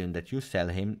 27 million that you sell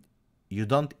him, you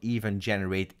don't even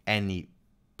generate any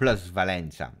plus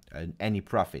valenza, any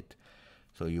profit.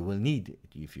 So you will need,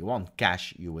 if you want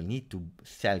cash, you will need to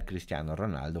sell Cristiano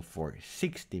Ronaldo for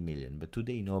 60 million. But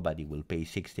today nobody will pay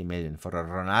 60 million for a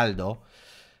Ronaldo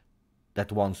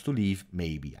that wants to leave.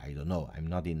 Maybe, I don't know. I'm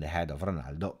not in the head of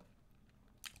Ronaldo.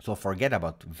 So forget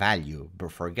about value,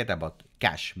 but forget about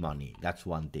cash money. That's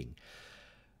one thing.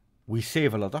 We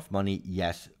save a lot of money,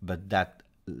 yes, but that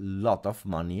lot of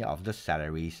money of the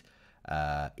salaries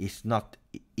is not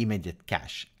immediate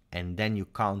cash. And then you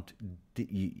can't,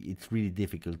 it's really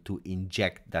difficult to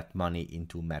inject that money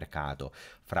into Mercato.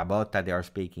 Frabotta, they are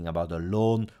speaking about a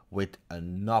loan with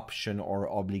an option or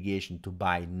obligation to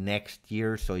buy next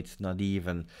year, so it's not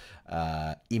even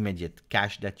immediate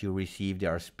cash that you receive. They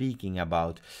are speaking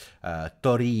about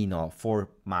Torino for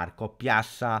Marco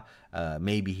Piazza.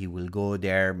 Maybe he will go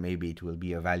there, maybe it will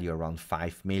be a value around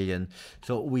 5 million.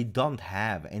 So we don't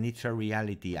have, and it's a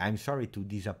reality. I'm sorry to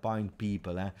disappoint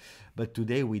people, but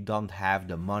today we don't have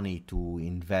the money to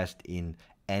invest in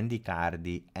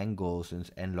Icardi and Gosens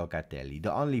and Locatelli.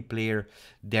 The only player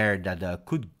there that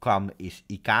could come is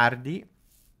Icardi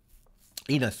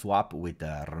in a swap with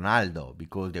Ronaldo,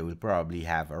 because they will probably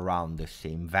have around the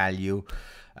same value.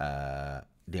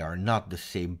 They are not the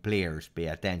same players, pay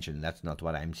attention, that's not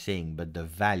what I'm saying, but the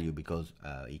value, because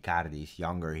Icardi is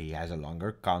younger, he has a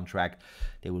longer contract,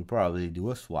 they will probably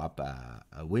do a swap,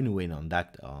 a win-win on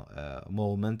that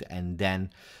moment, and then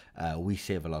we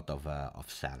save a lot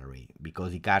of salary,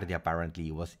 because Icardi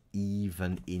apparently was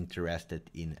even interested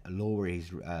in lower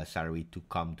his salary to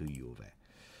come to Juve.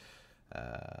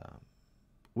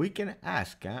 We can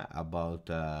ask about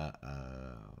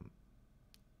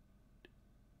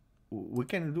we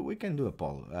can do a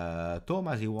poll.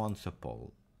 Thomas, he wants a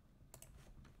poll.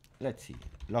 Let's see.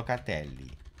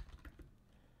 Locatelli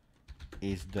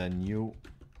is the new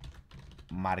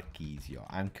Marchisio.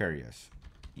 I'm curious.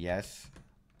 Yes.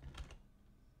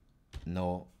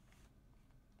 No.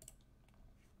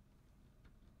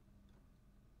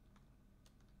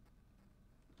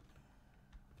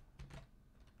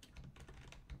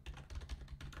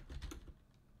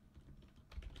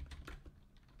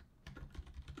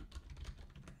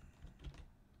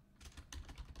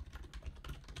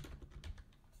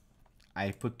 I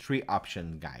put 3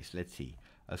 options, guys. Let's see.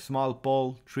 A small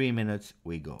poll, 3 minutes,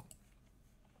 we go.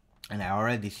 And I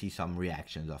already see some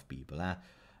reactions of people.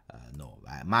 No,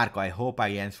 Marco, I hope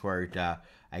I answered.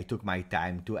 I took my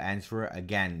time to answer.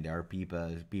 Again, there are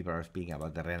people are speaking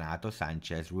about the Renato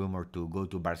Sanchez rumor to go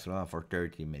to Barcelona for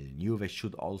 30 million. Juve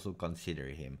should also consider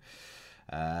him.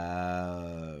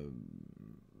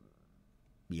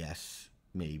 Yes.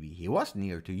 Maybe. He was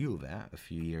near to Juve a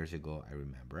few years ago, I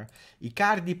remember.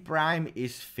 Icardi Prime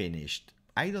is finished.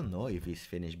 I don't know if he's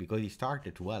finished because he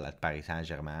started well at Paris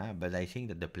Saint-Germain, but I think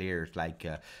that the players like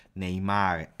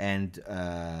Neymar and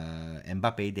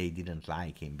Mbappe, they didn't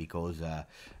like him because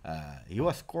he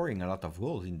was scoring a lot of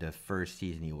goals in the first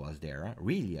season he was there.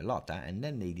 Really a lot, and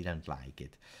then they didn't like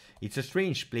it. It's a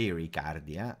strange player,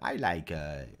 Icardi.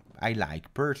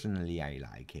 Personally, I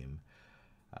like him.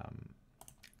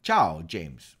 Ciao,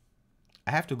 James. I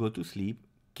have to go to sleep.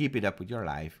 Keep it up with your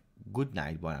life. Good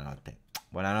night. Buonanotte.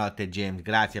 Buonanotte, James.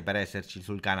 Grazie per esserci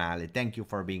sul canale. Thank you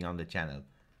for being on the channel.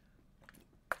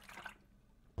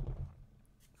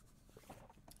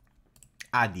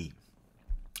 Adi,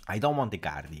 I don't want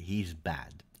Icardi. He's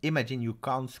bad. Imagine you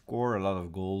can't score a lot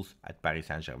of goals at Paris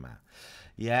Saint-Germain.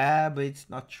 Yeah, but it's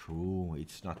not true.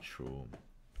 It's not true.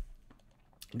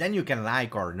 Then you can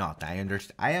like or not. I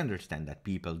understand that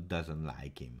people doesn't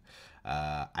like him.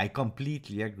 I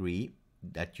completely agree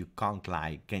that you can't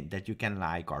like that you can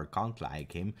like or can't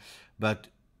like him, but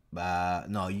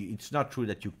no, it's not true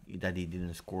that he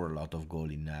didn't score a lot of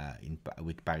goal in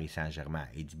with Paris Saint Germain.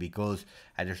 It's because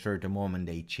at a certain moment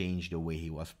they changed the way he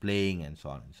was playing and so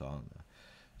on and so on.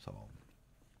 So,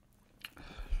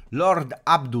 Lord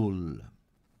Abdul,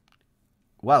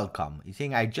 welcome. He's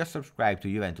saying, I just subscribed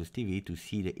to Juventus TV to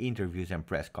see the interviews and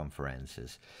press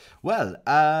conferences. Well,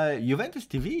 Juventus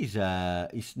TV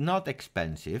is not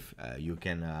expensive. You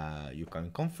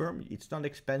can confirm it's not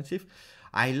expensive.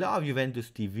 I love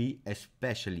Juventus TV,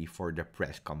 especially for the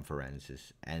press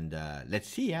conferences. And let's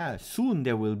see, soon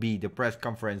there will be the press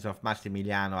conference of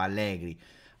Massimiliano Allegri.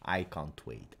 I can't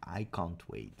wait. I can't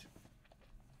wait.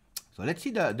 So let's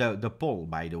see the poll,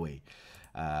 by the way.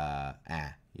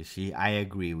 You see, I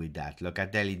agree with that.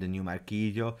 Locatelli, the new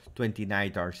Marquisio,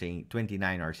 29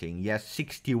 are saying yes,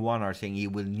 61 are saying he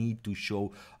will need to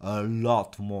show a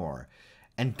lot more,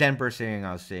 and 10%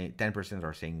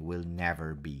 are saying will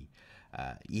never be.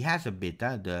 He has a bit,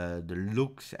 the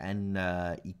looks, and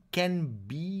he can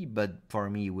be, but for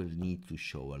me, he will need to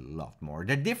show a lot more.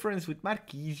 The difference with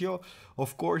Marquisio,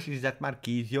 of course, is that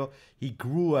Marquisio, he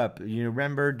grew up. You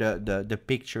remember the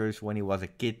pictures when he was a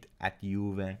kid at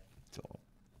Juve. So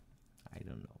I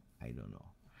don't know.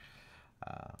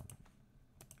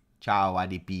 Ciao,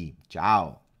 ADP.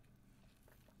 Ciao.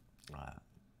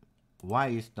 Why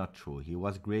is not true? He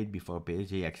was great before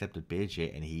PSG, accepted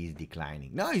PSG, and he is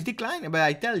declining. No, he's declining, but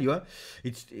I tell you,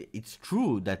 it's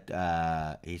true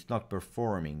that he's not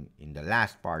performing in the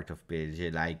last part of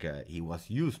PSG like he was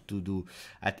used to do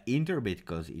at Inter,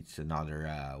 because it's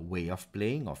another way of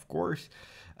playing, of course.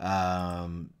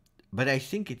 But I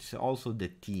think it's also the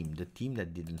team that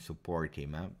didn't support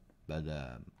him. But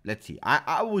let's see.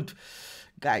 I would,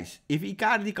 guys, if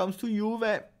Icardi comes to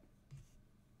Juve,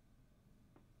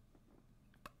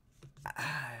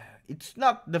 it's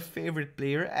not the favorite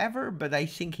player ever, but I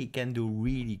think he can do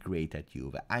really great at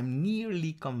Juve. I'm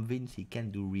nearly convinced he can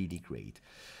do really great.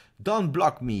 Don't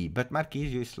block me, but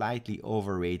Marquisio is slightly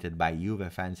overrated by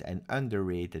Juve fans and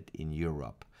underrated in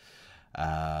Europe.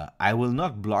 I will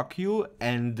not block you,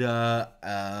 and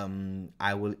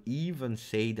I will even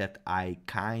say that I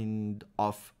kind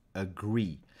of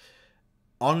agree.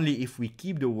 Only if we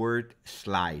keep the word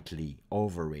slightly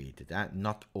overrated,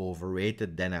 not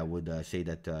overrated, then I would say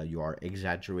that you are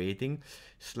exaggerating.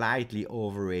 Slightly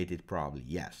overrated, probably,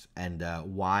 yes. And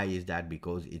why is that?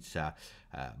 Because it's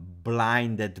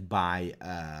blinded by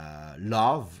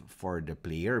love for the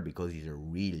player, because he's a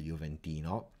real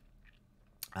Juventino.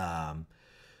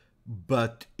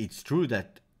 But it's true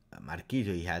that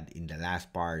Marquisio, he had in the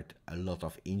last part a lot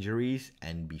of injuries,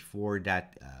 and before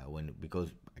that,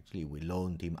 because actually we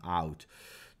loaned him out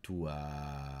to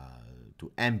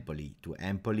Empoli.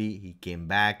 He came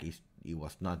back. He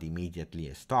was not immediately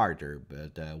a starter,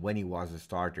 but when he was a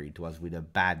starter, it was with a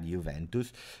bad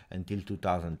Juventus until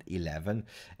 2011.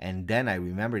 And then I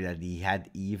remember that he had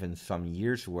even some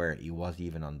years where he was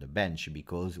even on the bench,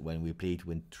 because when we played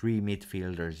with three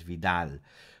midfielders, Vidal,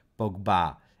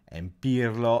 Pogba, and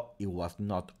Pirlo, he was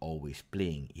not always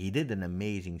playing. He did an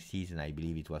amazing season, I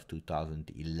believe it was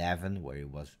 2011, where he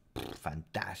was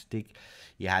fantastic.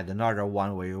 He had another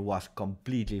one where he was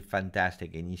completely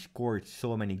fantastic, and he scored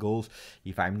so many goals.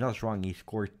 If I'm not wrong, he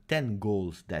scored 10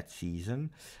 goals that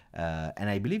season. And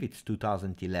I believe it's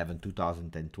 2011,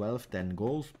 2012, 10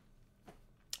 goals.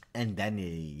 And then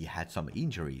he had some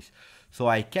injuries. So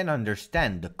I can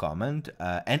understand the comment.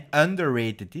 And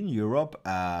underrated in Europe,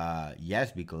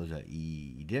 yes, because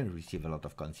he didn't receive a lot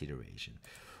of consideration.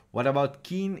 What about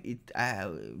Kane?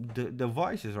 The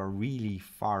voices are really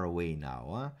far away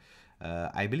now.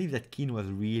 I believe that Kane was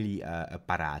really a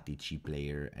Paratici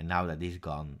player, and now that he's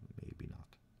gone, maybe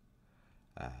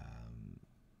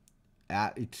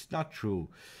not. It's not true.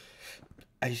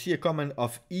 I see a comment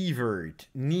of Evert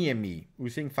Niemi, who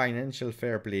saying financial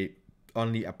fair play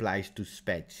only applies to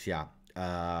Spezia.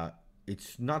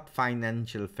 It's not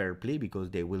financial fair play,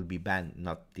 because they will be banned,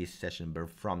 not this session,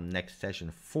 but from next session,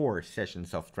 4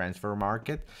 sessions of transfer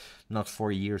market. Not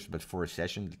 4 years, but 4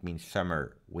 sessions. It means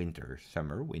summer, winter.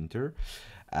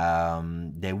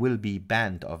 They will be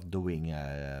banned of doing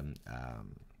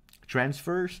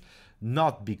transfers,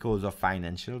 not because of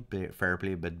financial fair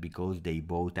play, but because they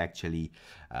both actually,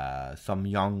 some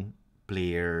young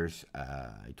players.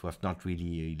 It was not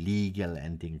really legal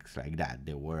and things like that.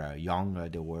 They were young.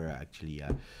 They were actually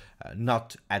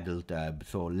not adult,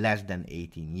 so less than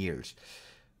 18 years.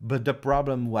 But the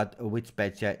problem with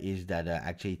Spezia is that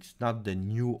actually it's not the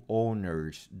new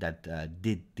owners that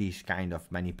did these kind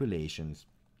of manipulations.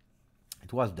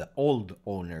 It was the old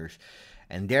owners,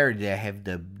 and there they have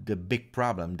the big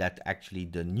problem that actually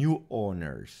the new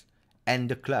owners and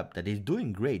the club that is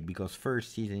doing great, because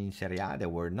first season in Serie A they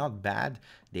were not bad.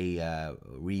 They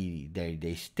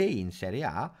they stay in Serie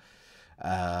A.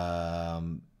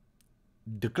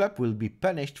 The club will be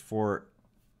punished for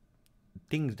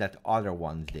things that other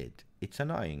ones did. It's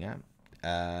annoying, huh?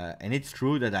 And it's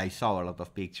true that I saw a lot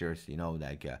of pictures, you know,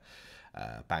 like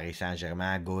Paris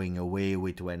Saint-Germain going away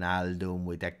with Wijnaldum,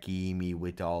 with Hakimi,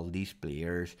 with all these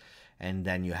players, and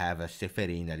then you have a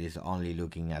Seferin that is only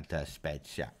looking at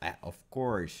Spezia. Of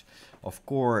course,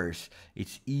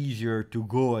 it's easier to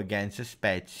go against a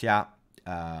Spezia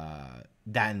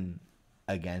than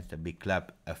against a big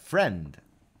club, a friend,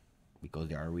 because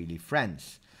they are really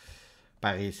friends.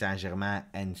 Paris Saint-Germain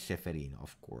and Seferin,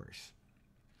 of course.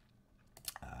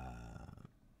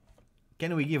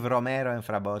 Can we give Romero and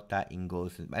Frabotta in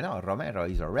goals? But no, Romero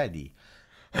is already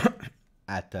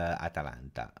at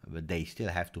Atalanta, but they still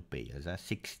have to pay us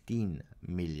 16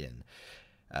 million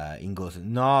in goals.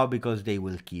 No, because they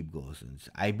will keep Gosens.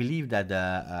 I believe that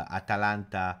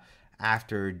Atalanta,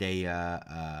 after they...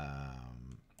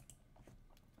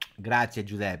 Grazie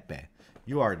Giuseppe,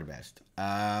 you are the best.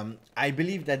 I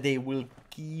believe that they will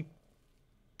keep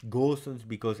Gosens,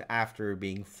 because after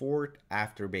being fourth,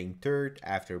 after being third,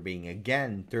 after being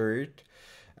again third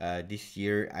this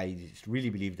year, I really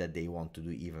believe that they want to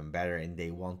do even better and they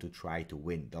want to try to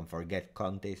win. Don't forget,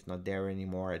 Conte is not there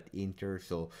anymore at Inter,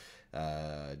 so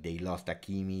they lost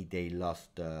Hakimi, they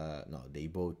lost no, they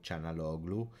bought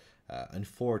Canaloglu.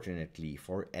 Unfortunately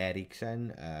for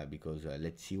Eriksen, because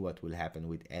let's see what will happen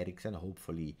with Eriksen.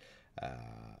 Hopefully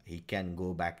he can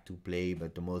go back to play,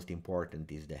 but the most important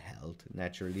is the health,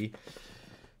 naturally.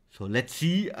 So let's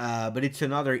see, but it's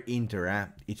another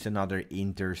Inter, it's another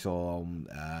Inter, so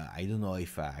I don't know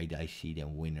if I see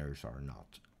them winners or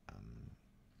not.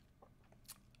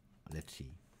 Let's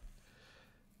see.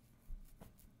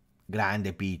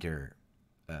 Grande Peter,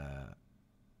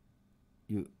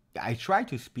 I try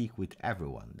to speak with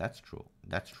everyone, that's true,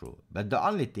 but the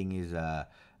only thing is,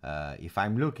 if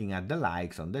I'm looking at the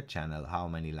likes on the channel, how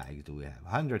many likes do we have?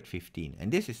 115,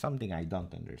 and this is something I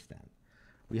don't understand.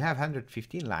 We have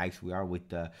 115 likes, we are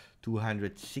with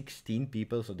 216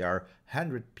 people, so there are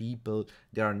 100 people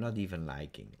they are not even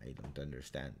liking. I don't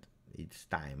understand. It's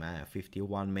time,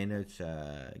 51 minutes,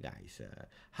 guys.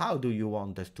 How do you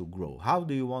want us to grow? How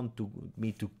do you want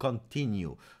me to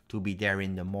continue to be there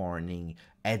in the morning,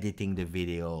 editing the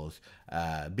videos,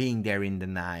 being there in the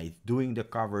night, doing the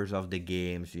covers of the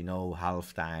games, you know,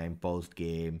 halftime,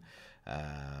 post-game,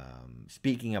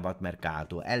 speaking about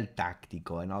Mercato, El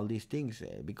Tactico, and all these things?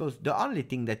 Because the only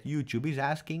thing that YouTube is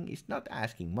asking is not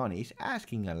asking money, it's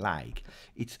asking a like.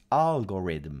 It's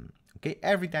algorithm. Okay,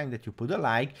 every time that you put a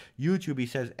like, YouTube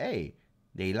says, hey,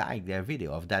 they like their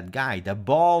video of that guy, the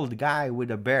bald guy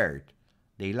with a beard.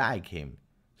 They like him.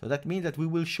 So that means that we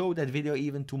will show that video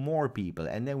even to more people,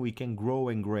 and then we can grow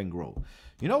and grow and grow.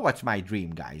 You know what's my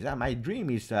dream, guys? My dream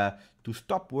is to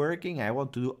stop working. I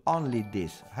want to do only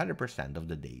this 100% of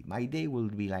the day. My day will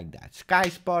be like that. Sky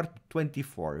Sport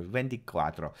 24.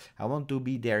 I want to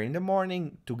be there in the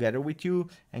morning together with you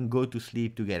and go to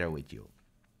sleep together with you,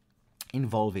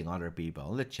 involving other people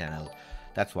on the channel.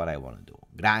 That's what I want to do.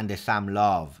 Grande Sam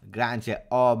Love, Grande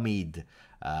Omid.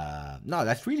 No,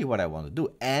 that's really what I want to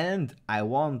do. And I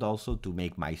want also to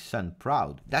make my son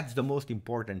proud. That's the most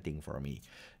important thing for me.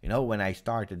 You know, when I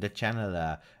started the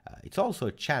channel, it's also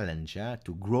a challenge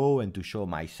to grow and to show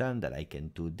my son that I can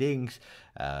do things.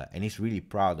 And he's really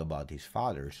proud about his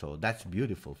father. So that's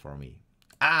beautiful for me.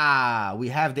 Ah, we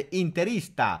have the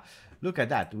Interista. Look at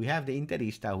that. We have the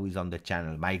Interista who is on the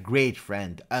channel. My great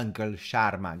friend, Uncle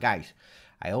Sharma. Guys,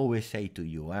 I always say to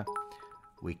you,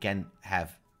 we can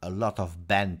have a lot of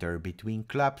banter between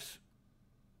clubs,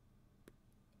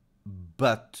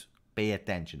 but pay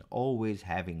attention. Always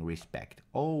having respect.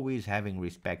 Always having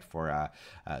respect for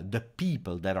the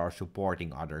people that are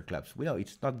supporting other clubs. We know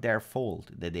it's not their fault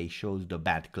that they chose the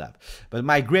bad club. But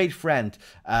my great friend,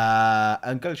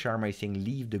 Uncle Sharma, is saying,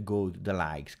 leave the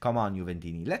likes. Come on,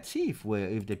 Juventini. Let's see if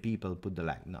the people put the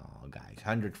like. No, guys,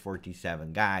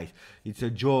 147. Guys, it's a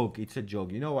joke. It's a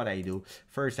joke. You know what I do?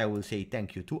 First, I will say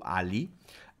thank you to Ali.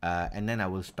 And then I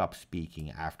will stop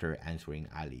speaking after answering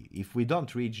Ali. If we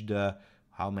don't reach the...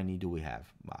 How many do we have?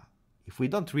 If we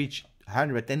don't reach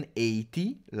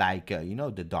 180, like, you know,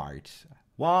 the darts.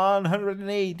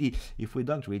 180. If we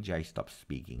don't reach, I stop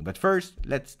speaking. But first,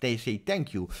 let's say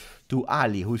thank you to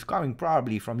Ali, who's coming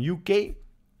probably from UK.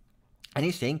 And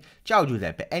he's saying, Ciao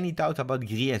Giuseppe, any thoughts about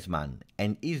Griezmann?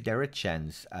 And is there a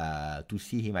chance to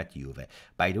see him at Juve?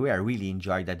 By the way, I really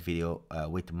enjoyed that video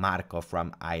with Marco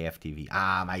from IFTV.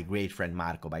 Ah, my great friend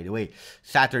Marco, by the way.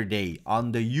 Saturday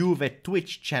on the Juve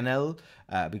Twitch channel,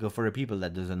 because for the people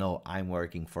that doesn't know, I'm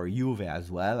working for Juve as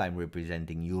well. I'm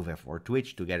representing Juve for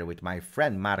Twitch together with my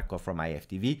friend Marco from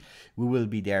IFTV. We will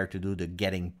be there to do the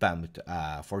Getting Pumped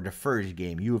for the first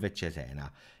game, Juve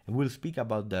Cesena. And we'll speak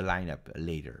about the lineup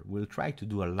later. We'll try to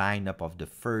do a lineup of the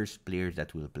first players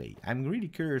that will play. I'm really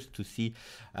curious to see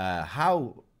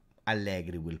how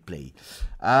Allegri will play.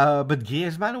 But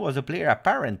Griezmann was a player,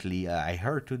 apparently, I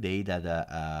heard today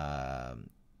that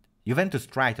Juventus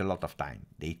tried a lot of time.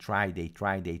 They tried. They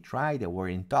were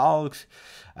in talks.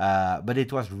 But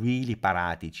it was really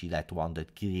Paratici that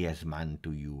wanted Griezmann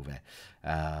to Juve.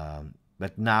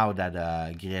 But now that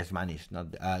Griezmann is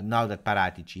not, now that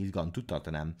Paratici is gone to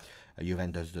Tottenham,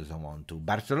 Juventus doesn't want to.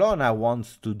 Barcelona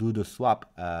wants to do the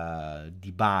swap,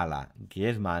 Dybala,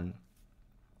 Griezmann.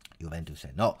 Juventus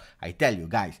said no. I tell you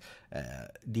guys,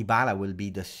 Dybala will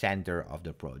be the center of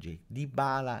the project.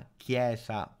 Dybala,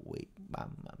 Chiesa, wait,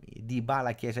 mamma mia,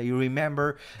 Dybala, Chiesa. You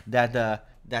remember that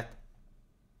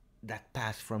that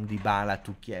pass from Dybala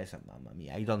to Chiesa, mamma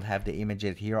mia. I don't have the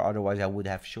images here, otherwise I would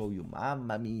have shown you.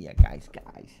 Mamma mia, guys.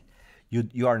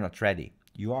 You are not ready.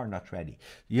 You are not ready.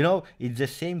 You know, it's the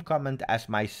same comment as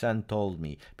my son told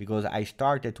me, because I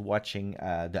started watching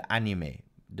the anime.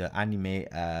 The anime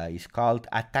is called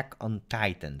Attack on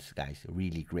Titans, guys.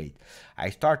 Really great. I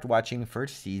start watching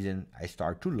first season. I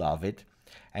start to love it.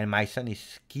 And my son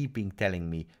is keeping telling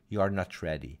me, you are not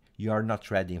ready. You are not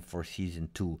ready for season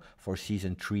 2, for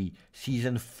season 3.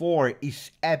 Season 4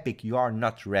 is epic. You are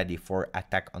not ready for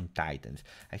Attack on Titans.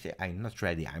 I say, I'm not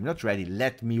ready. I'm not ready.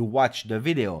 Let me watch the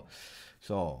video.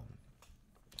 So,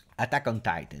 Attack on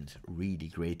Titans, really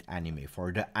great anime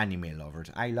for the anime lovers.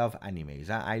 I love animes.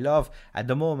 I love, at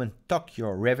the moment,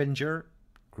 Tokyo Revenger.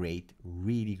 Great,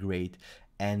 really great.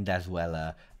 And as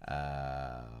well,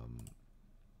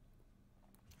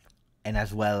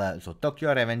 so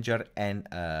Tokyo Revenger and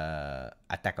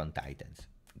Attack on Titans.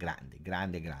 Grande.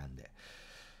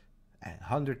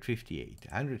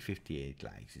 158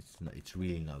 likes. It's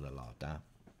really not a lot, huh?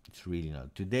 It's really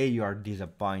not. Today you are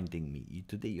disappointing me.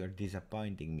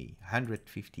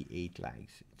 158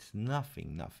 likes. It's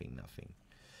nothing.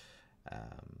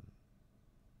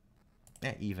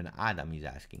 Even Adam is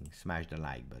asking, smash the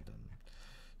like button.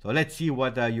 So let's see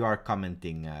what you are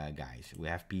commenting, guys. We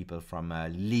have people from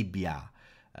Libya.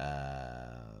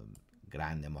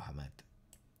 Grande Mohammed.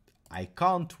 I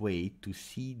can't wait to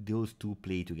see those two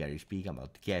play together. Speaking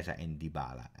about Chiesa and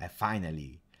Dybala.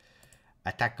 Finally.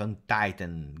 Attack on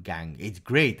Titan gang. It's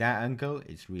great, huh, uncle?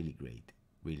 It's really great.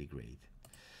 Really great.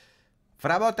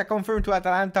 Frabotta confirmed to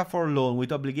Atalanta for loan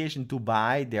with obligation to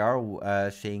buy. They are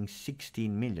saying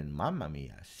 16 million. Mamma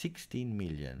mia, 16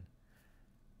 million.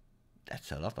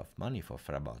 That's a lot of money for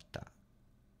Frabotta.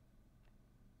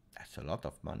 That's a lot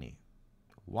of money.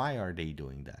 Why are they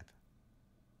doing that?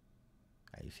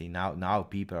 You see, now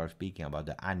people are speaking about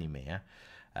the anime, huh?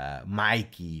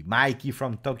 Mikey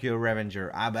from Tokyo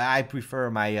Revenger. I prefer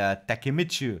my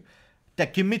Takemitsu.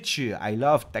 I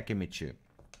love Takemitsu.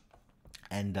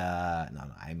 And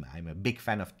I'm a big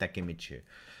fan of Takemitsu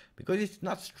because it's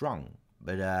not strong,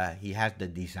 but he has the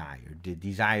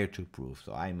desire to prove.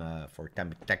 So I'm for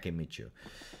Takemitsu.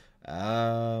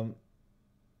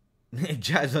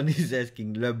 Jason is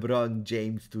asking LeBron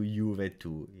James to Juve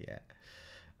too. Yeah.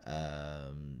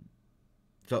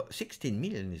 So 16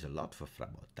 million is a lot for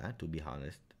Frabotta, to be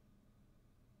honest.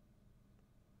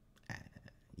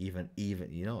 Even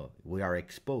you know, we are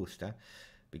exposed,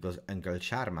 because Uncle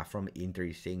Sharma from Inter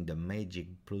is saying the magic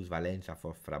plus Valenza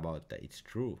for Frabotta. It's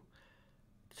true.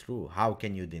 It's true. How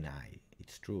can you deny?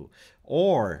 It's true.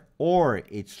 Or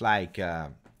it's like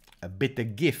a bit a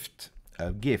gift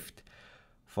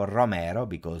for Romero,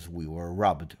 because we were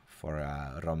robbed for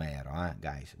Romero,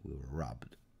 guys. We were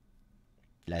robbed.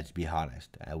 Let's be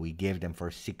honest. We gave them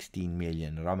for 16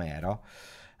 million Romero.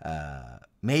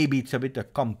 Maybe it's a bit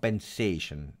of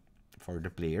compensation for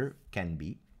the player. Can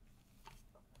be.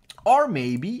 Or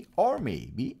maybe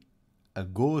a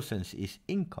Gosens is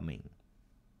incoming.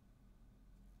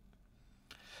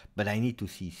 But I need to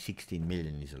see 16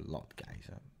 million is a lot, guys.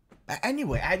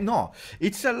 Anyway, I know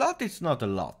it's a lot. It's not a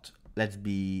lot. Let's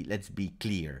be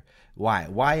clear.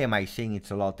 Why am I saying it's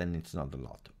a lot and it's not a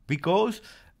lot? Because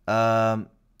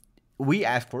we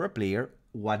asked for a player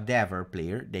whatever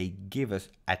player, they give us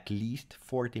at least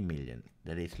 40 million.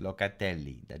 That is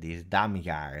Locatelli, that is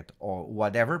Damigard, or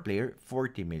whatever player,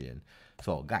 40 million.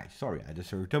 So guys, sorry, at a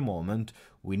certain moment,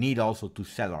 we need also to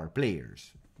sell our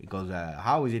players. Because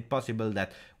how is it possible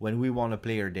that when we want a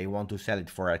player, they want to sell it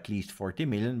for at least 40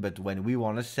 million, but when we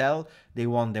want to sell, they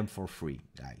want them for free,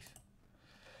 guys.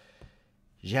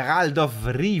 Geraldo of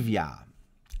Rivia.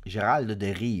 Geraldo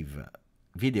de Rive.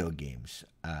 Video games.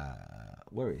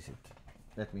 Where is it?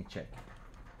 Let me check.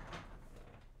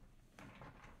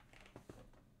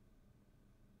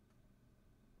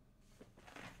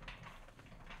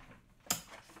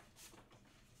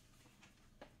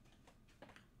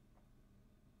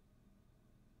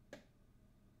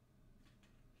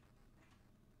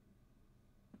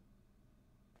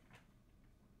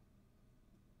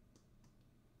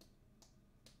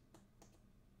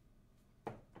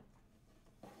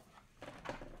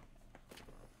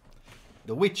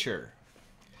 The Witcher.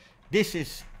 This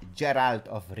is Geralt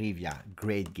of Rivia.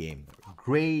 Great game.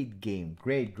 Great game.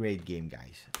 Great game,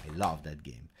 guys. I love that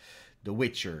game. The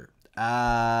Witcher.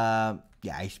 Yeah,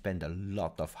 I spent a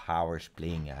lot of hours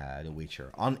playing The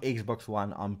Witcher. On Xbox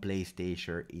One, on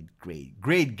PlayStation.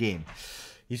 Great game.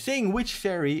 He's saying, which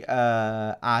Serie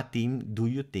A team do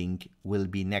you think will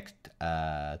be next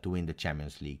to win the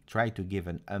Champions League? Try to give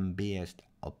an unbiased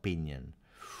opinion.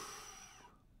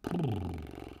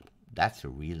 That's a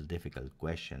real difficult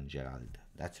question, Gerald.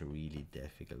 That's a really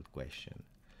difficult question.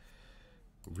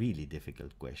 Really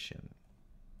difficult question.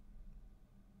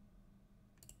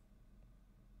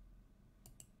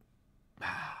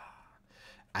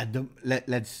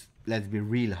 Let's be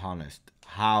real honest.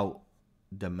 How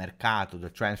the mercato, the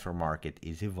transfer market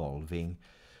is evolving,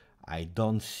 I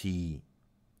don't see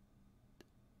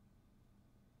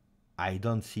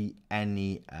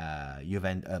any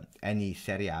any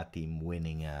Serie A team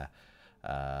winning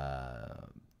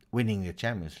winning the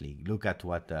Champions League. Look at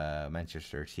what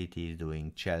Manchester City is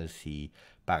doing, Chelsea,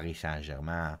 Paris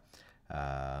Saint-Germain.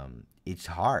 It's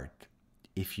hard.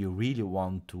 If you really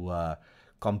want to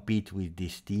compete with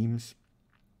these teams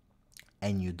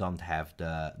and you don't have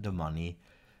the money,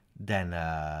 then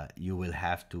you will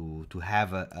have to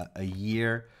have a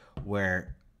year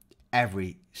where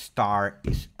every star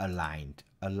is aligned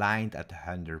at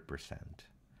 100%.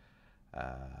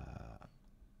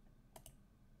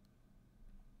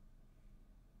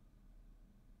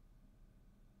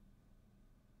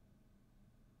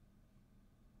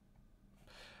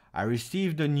 I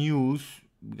received the news,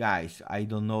 guys. I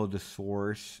don't know the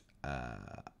source.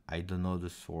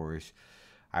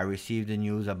 I received the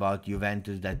news about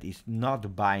Juventus that is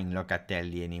not buying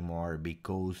Locatelli anymore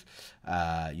because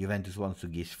Juventus wants to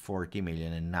give 40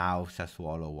 million and now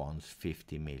Sassuolo wants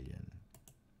 50 million.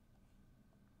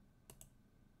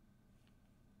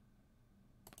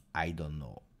 I don't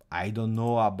know. I don't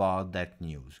know about that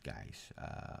news, guys.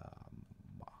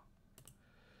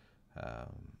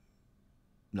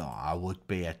 No, I would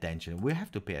pay attention. We have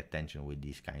to pay attention with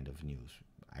this kind of news.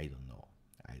 I don't know.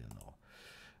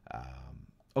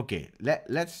 Okay,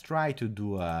 let's try to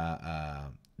do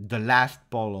the last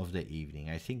poll of the evening.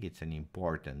 I think it's an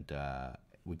important,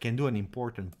 we can do an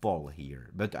important poll here,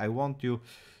 but I want you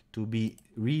to be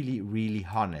really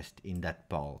honest in that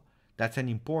poll. That's an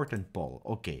important poll.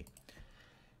 Okay,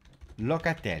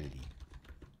 Locatelli.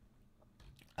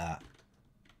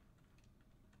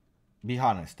 Be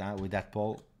honest with that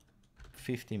poll.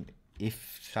 50.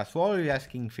 If Sassuolo is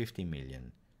asking 50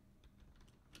 million.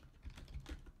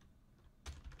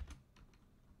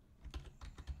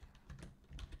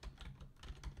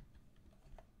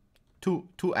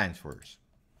 Two answers.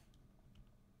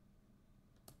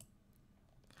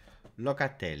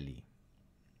 Locatelli.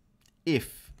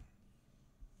 If,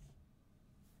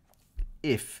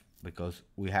 because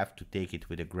we have to take it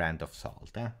with a grain of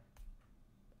salt,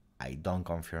 I don't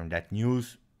confirm that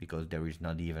news because there is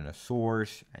not even a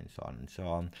source and so on and so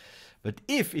on. But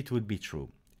if it would be true,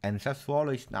 and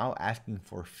Sassuolo is now asking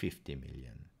for 50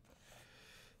 million,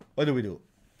 what do we do?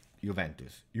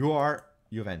 Juventus. You are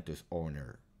Juventus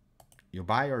owner. You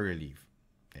buy or you leave?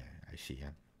 Yeah, I see.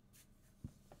 Yeah.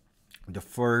 The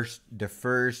first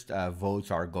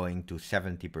votes are going to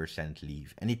 70%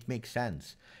 leave, and it makes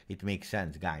sense. It makes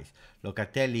sense, guys.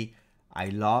 Locatelli, I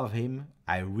love him.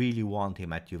 I really want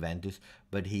him at Juventus,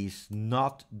 but he's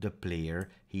not the player.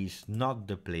 He's not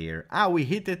the player. We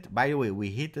hit it. By the way, we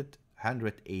hit it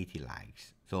 180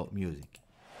 likes. So music.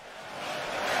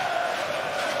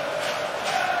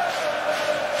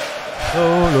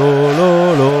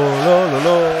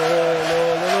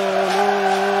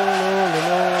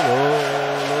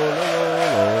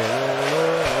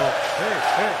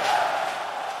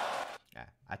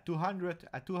 At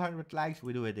at 200 likes,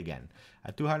 we do it again.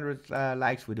 At 200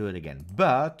 likes, we do it again.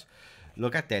 But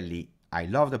Locatelli, I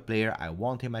love the player. I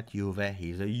want him at Juve.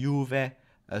 He's a Juve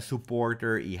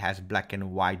supporter. He has black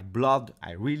and white blood.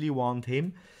 I really want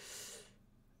him.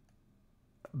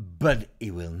 But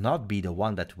he will not be the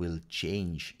one that will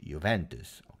change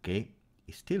Juventus, okay?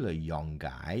 He's still a young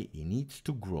guy. He needs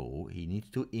to grow. He needs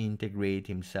to integrate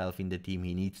himself in the team.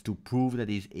 He needs to prove that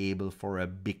he's able for a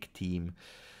big team.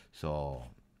 So,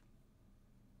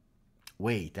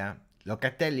 wait,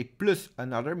 Locatelli plus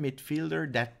another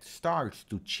midfielder, that starts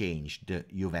to change the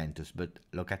Juventus. But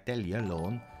Locatelli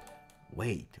alone,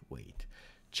 wait.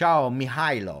 Ciao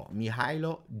Mihailo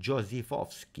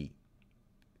Josifovski.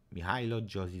 Mihailo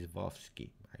Josifovski.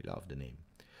 I love the name.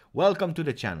 Welcome to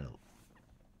the channel.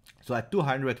 So at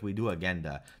 200 we do again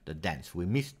the dance. We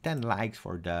missed 10 likes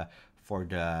for the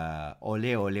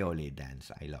ole ole ole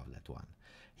dance. I love that one.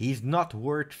 He's not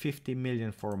worth 50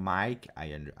 million for Mike.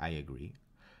 I agree.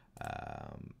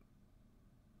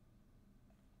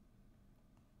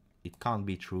 It can't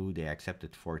be true. They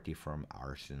accepted 40 from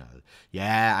Arsenal.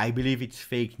 Yeah, I believe it's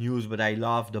fake news, but I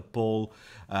love the poll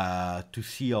to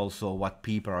see also what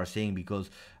people are saying,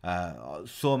 because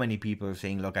so many people are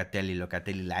saying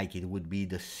Locatelli, like it would be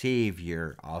the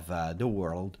savior of the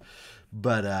world.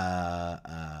 But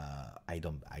I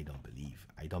don't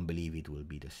believe it will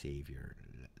be the savior.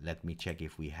 Let me check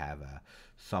if we have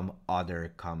some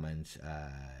other comments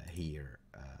here.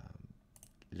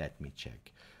 Let me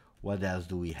check. What else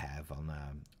do we have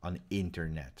on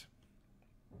internet?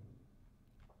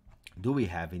 Do we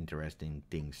have interesting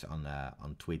things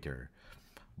on Twitter?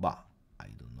 Bah, I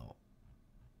don't know.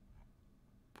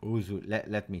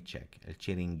 Let me check. El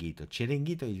Chiringuito.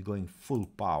 Chiringuito is going full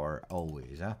power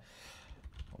always. Huh?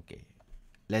 Okay.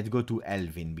 Let's go to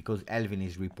Elvin, because Elvin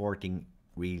is reporting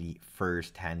really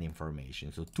first-hand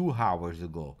information. So 2 hours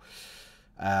ago,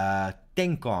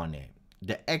 Tencone,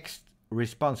 the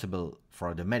responsible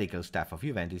for the medical staff of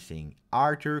Juventus, saying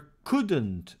Arthur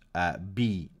couldn't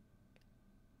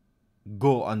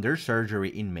go under surgery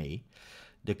in May.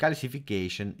 The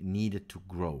calcification needed to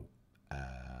grow.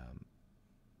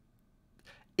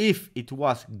 If it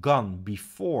was gone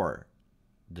before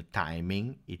the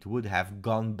timing, it would have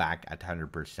gone back at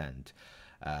 100%.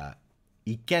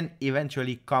 It can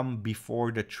eventually come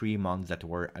before the 3 months that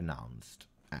were announced.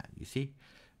 You see?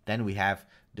 Then we have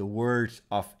the words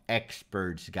of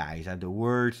experts, guys, and the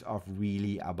words of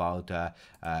really about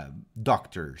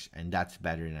doctors, and that's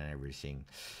better than everything.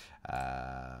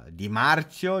 Di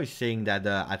Marzio is saying that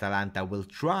Atalanta will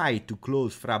try to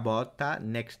close Frabotta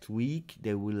next week.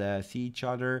 They will see each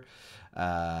other.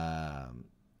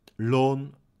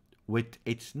 Loan with,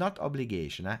 it's not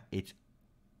obligation, it's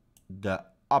the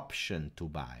option to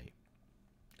buy.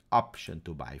 Option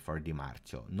to buy for Di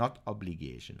Marzio, not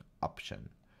obligation, option.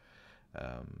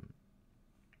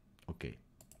 Okay,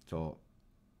 so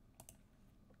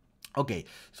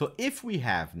if we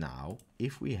have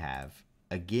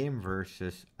a game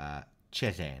versus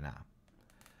Cesena,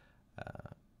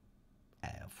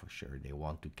 for sure they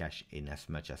want to cash in as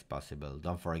much as possible.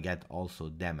 Don't forget also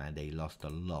them, and they lost a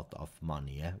lot of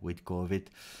money with COVID,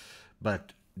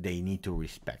 but they need to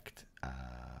respect.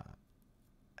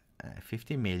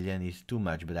 50 million is too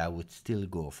much, but I would still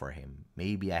go for him.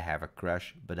 Maybe I have a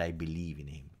crush, but I believe in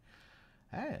him.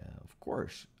 Of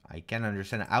course, I can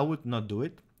understand. I would not do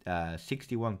it.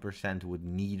 61% would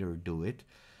neither do it.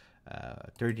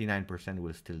 39%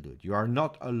 will still do it. You are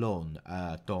not alone,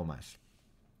 Thomas.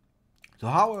 So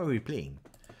how are we playing?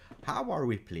 How are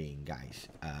we playing, guys?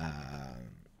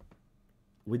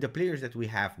 With the players that we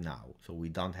have now. So we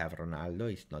don't have Ronaldo.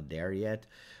 He's not there yet.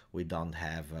 We don't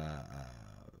have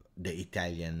the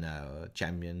Italian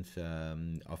champions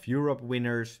of Europe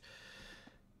winners.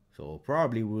 So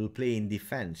probably we'll play in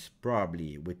defense,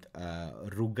 probably with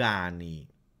Rugani,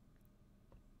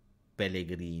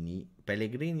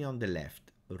 Pellegrini on the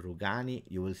left. Rugani,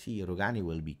 you will see Rugani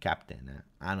will be captain.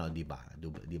 No,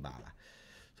 Dybala.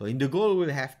 So in the goal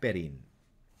we'll have Perin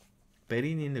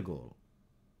in the goal.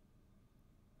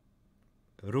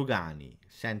 Rugani,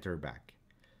 center back.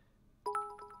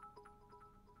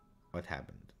 What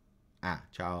happened?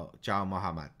 Ciao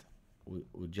Mohammed.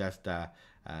 We just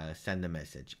send a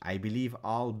message. I believe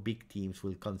all big teams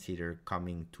will consider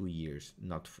coming 2 years,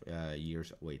 not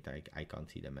years. Wait, I can't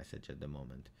see the message at the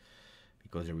moment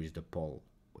because there is the poll.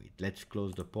 Wait, let's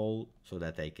close the poll so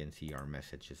that I can see our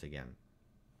messages again.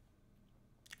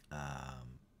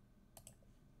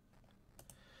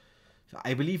 So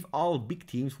I believe all big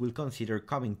teams will consider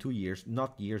coming 2 years,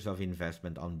 not years of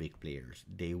investment on big players.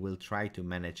 They will try to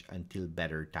manage until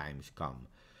better times come.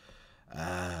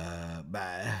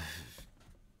 But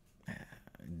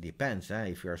Depends.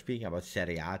 If we are speaking about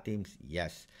Serie A teams,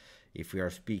 yes. If we are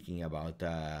speaking about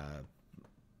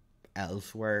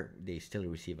elsewhere, they still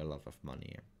receive a lot of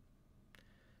money.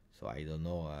 So I don't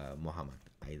know, Mohammed.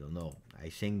 I don't know. I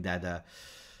think that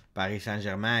Paris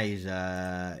Saint-Germain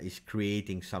is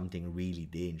creating something really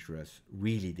dangerous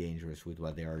with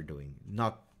what they are doing.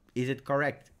 Not is it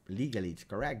correct? Legally, it's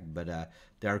correct, but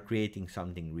they are creating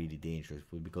something really dangerous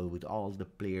because with all the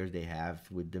players they have,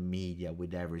 with the media,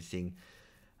 with everything,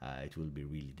 it will be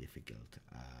really difficult.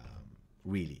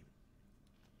 Really.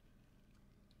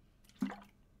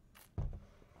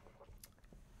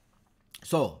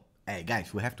 So, hey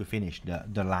guys, we have to finish the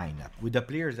lineup with the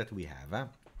players that we have.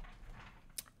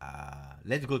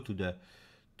 Let's go to the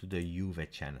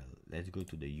Juve channel. Let's go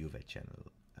to the Juve channel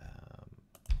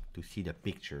to see the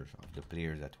pictures of the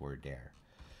players that were there.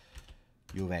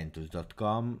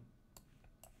 Juventus.com.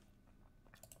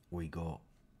 We go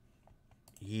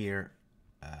here.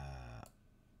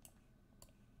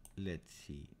 Let's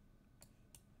see.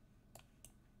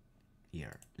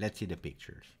 Here. Let's see the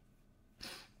pictures.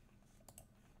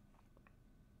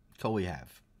 So we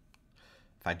have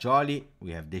Fagioli,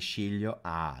 we have De Sciglio,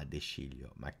 De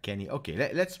Sciglio, McKennie.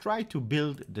 Okay, let's try to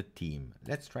build the team.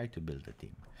 Let's try to build the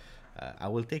team. I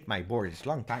will take my board. It's a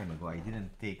long time ago. I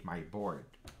didn't take my board.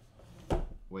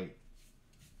 Wait.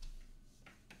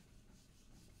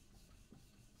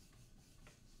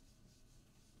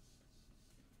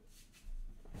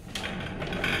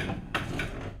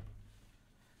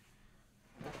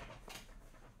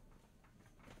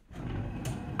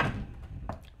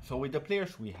 So with the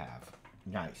players we have,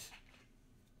 nice.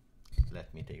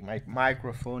 Let me take my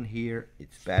microphone here.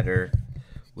 It's better.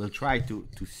 We'll try to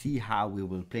see how we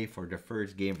will play for the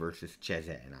first game versus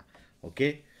Cesena.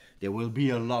 Okay? There will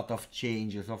be a lot of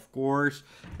changes, of course,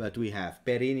 but we have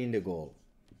Perin in the goal.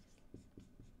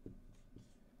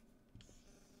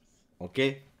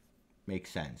 Okay?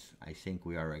 Makes sense. I think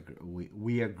we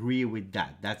agree with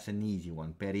that. That's an easy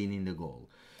one. Perin in the goal.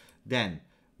 Then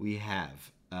we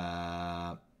have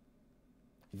De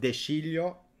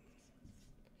Sciglio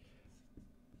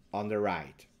on the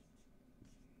right.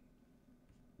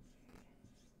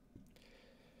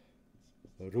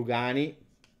 Rugani.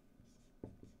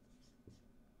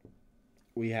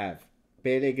 We have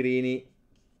Pellegrini.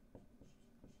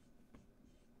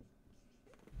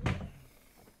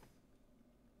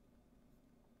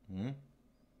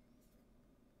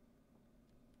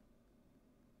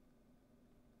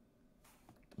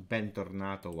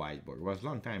 Bentornato whiteboard. It was a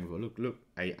long time ago. Look.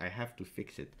 I have to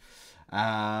fix it.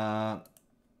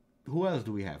 Who else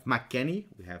do we have? McKennie.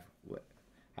 We have.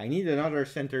 I need another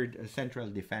central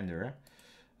defender.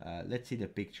 Let's see the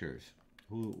pictures.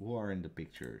 Who are in the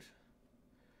pictures?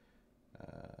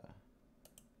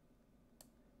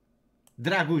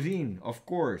 Dragusin, of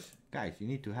course. Guys, you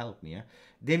need to help me.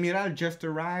 Demiral just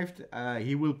arrived.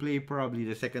 He will play probably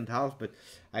the second half, but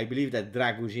I believe that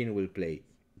Dragusin will play.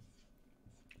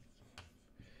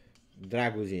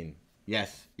 Dragusin.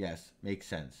 Yes. Makes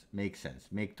sense. Make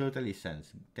totally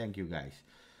sense. Thank you, guys.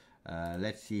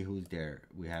 Let's see who's there.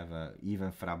 We have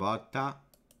even Frabotta.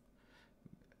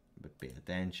 But pay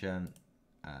attention.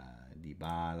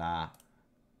 Dybala.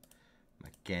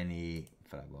 McKennie.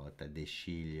 Frabotta. De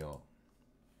Sciglio.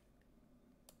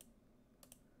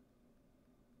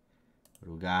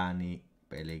 Rugani.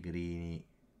 Pellegrini.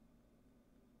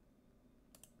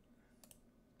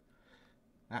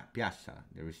 Piazza.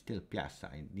 There is still Piazza.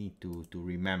 I need to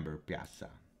remember Piazza.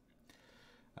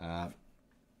 Okay,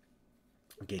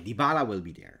 Dybala will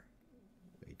be there.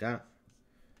 Wait,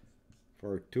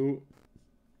 for 2.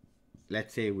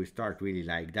 Let's say we start really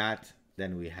like that.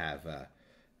 Then we have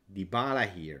Dybala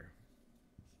here.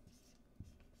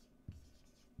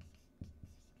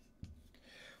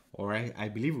 Or I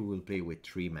believe we will play with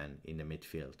 3 men in the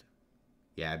midfield.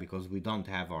 Yeah, because we don't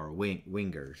have our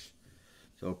wingers.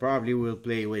 So probably we'll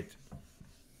play with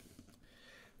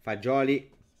Fagioli.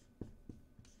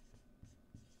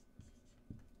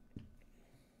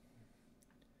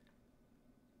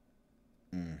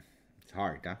 It's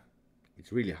hard, huh?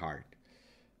 It's really hard.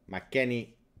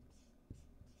 McKennie.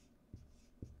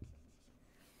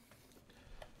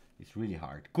 It's really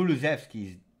hard. Kulusevski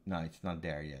is... No, it's not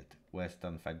there yet.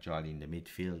 Weston Fagioli in the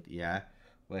midfield. Yeah.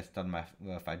 Weston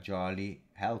Fagioli.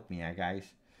 Help me,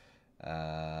 guys.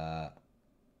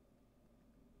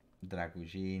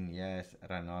 Dragusin, yes.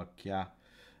 Ranocchia.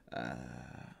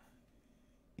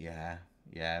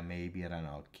 Yeah, maybe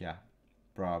Ranocchia.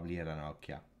 Probably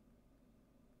Ranocchia.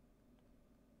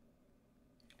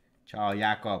 Ciao,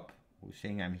 Jacob. Who's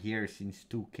saying I'm here since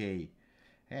 2K.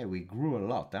 Hey, we grew a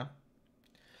lot, huh?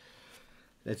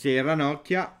 Let's say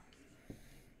Ranocchia.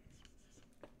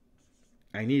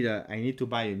 I need to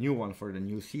buy a new one for the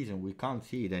new season. We can't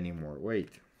see it anymore.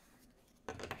 Wait.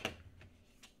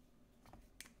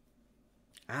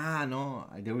 Ah no,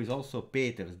 there is also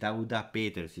Peters. Dauda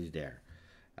Peters is there.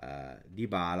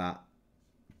 Dybala,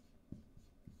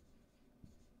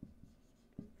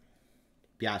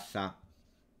 Piazza.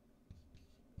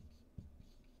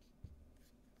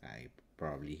 I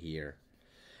probably here.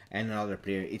 And another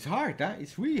player. It's hard, huh?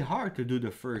 It's really hard to do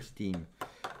the first team.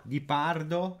 Di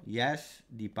Pardo, yes,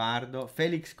 Di Pardo.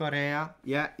 Felix Correa,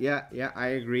 yeah, I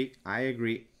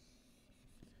agree,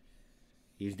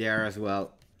 He's there as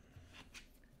well.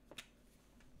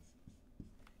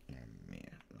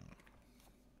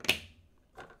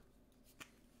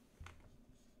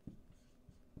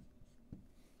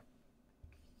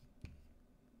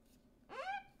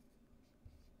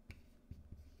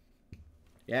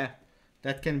 Yeah,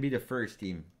 that can be the first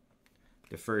team.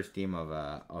 The first team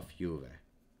of Juve.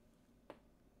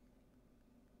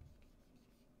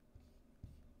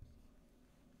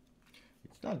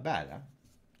 It's not bad, huh?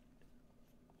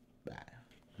 Bad.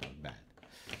 Not bad.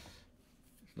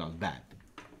 It's not bad.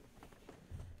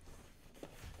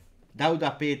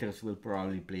 Dauda Peters will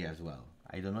probably play as well.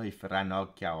 I don't know if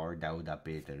Ranocchia or Dauda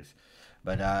Peters.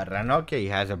 But Ranocchia, he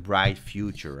has a bright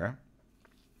future, huh?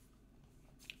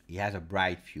 He has a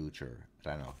bright future,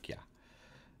 Ranocchia.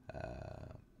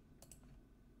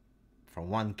 From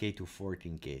 1K to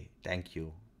 14K. Thank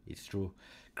you. It's true.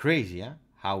 Crazy, huh?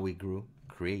 How we grew.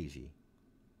 Crazy.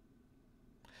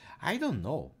 I don't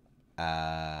know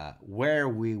where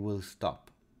we will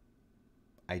stop.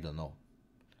 I don't know.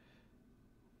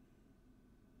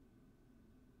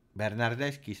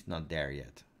 Bernardeschi is not there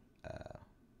yet.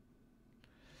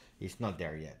 He's not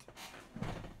there yet.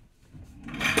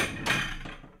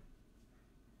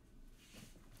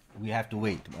 We have to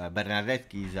wait.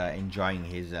 Bernardeschi is enjoying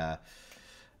his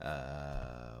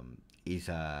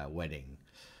wedding.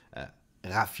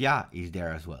 Raffia is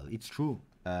there as well. It's true.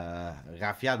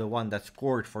 Raffia, the one that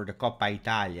scored for the Coppa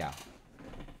Italia.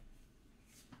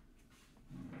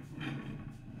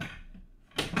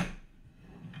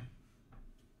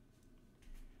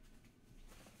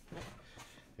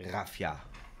 Raffia.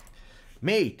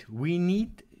 Mate, we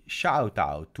need shout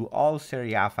out to all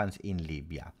Serie A fans in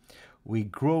Libya. We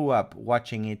grew up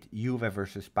watching it. Juve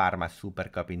versus Parma Super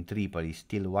Cup in Tripoli,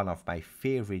 still one of my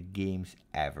favorite games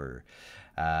ever.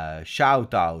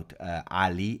 Shout out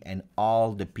Ali and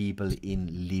all the people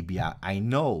in Libya. I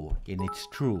know, and it's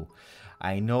true,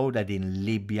 I know that in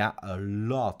Libya a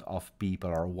lot of people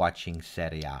are watching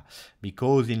Serie A,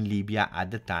 because in Libya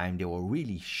at the time they were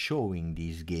really showing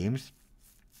these games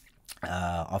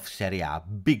of Serie A,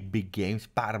 big games.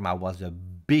 Parma was a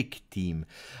big team.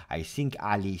 I think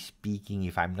Ali is speaking,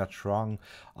 if I'm not wrong,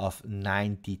 of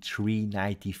 93,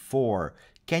 94.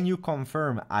 Can you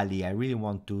confirm, Ali? I really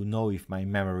want to know if my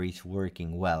memory is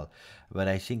working well, but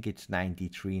I think it's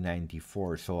 93,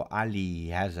 94. So Ali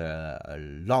has a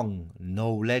long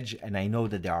knowledge, and I know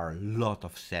that there are a lot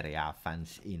of Serie A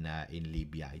fans in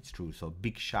Libya. It's true. So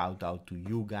big shout out to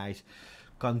you guys.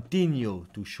 Continue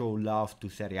to show love to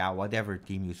Serie A, whatever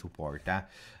team you support,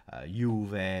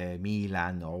 Juve,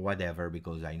 Milan, or whatever,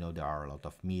 because I know there are a lot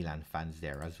of Milan fans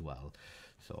there as well.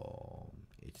 So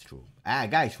it's true.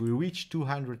 Guys, we reached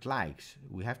 200 likes.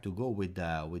 We have to go with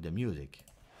the music.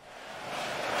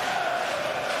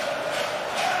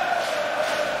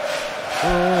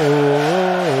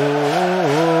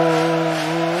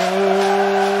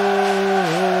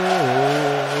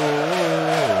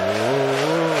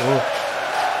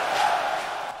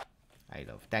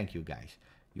 Thank you guys,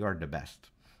 you're the best.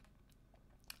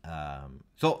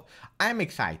 So I'm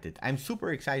excited. I'm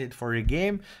super excited for the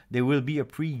game. There will be a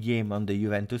pre-game on the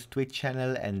Juventus Twitch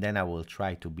channel, and then I will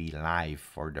try to be live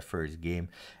for the first game,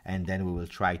 and then we will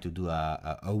try to do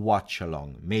a watch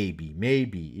along.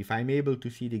 Maybe if I'm able to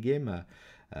see the game,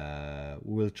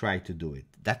 we'll try to do it.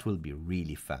 That will be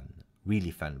really fun,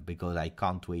 because I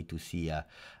can't wait to see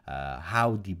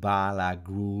how Dybala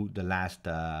grew the last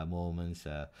moments,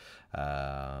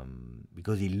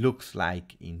 because he looks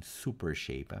like in super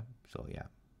shape. So yeah,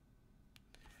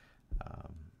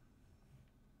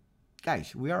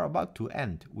 guys, we are about to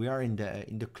end. We are in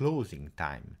the closing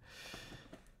time.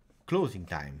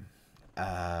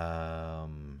 Yeah,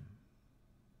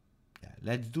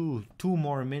 let's do 2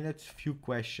 more minutes, few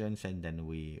questions, and then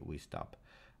we stop.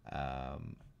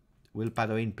 Will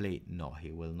Padoin play? No,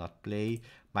 he will not play.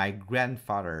 My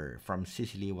grandfather from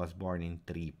Sicily was born in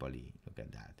Tripoli. Look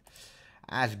at that.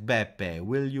 Ask Beppe,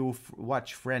 will you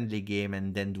watch friendly game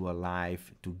and then do a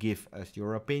live to give us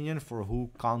your opinion for who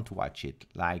can't watch it?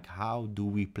 Like, how do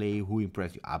we play? Who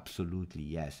impressed you? Absolutely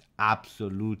yes.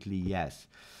 Absolutely yes.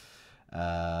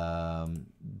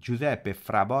 Giuseppe,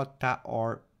 Frabotta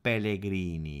or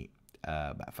Pellegrini?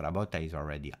 But Frabotta is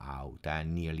already out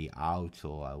and nearly out,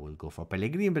 so I will go for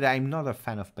Pellegrini, but I'm not a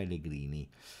fan of Pellegrini.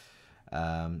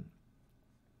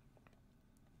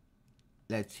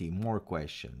 Let's see, more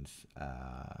questions.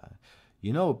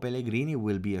 You know, Pellegrini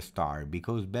will be a star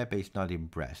because Beppe is not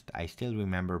impressed. I still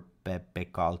remember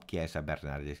Beppe called Chiesa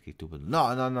Bernardeschi 2.0.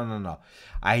 No.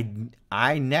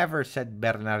 I never said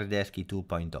Bernardeschi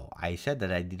 2.0. I said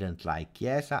that I didn't like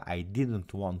Chiesa. I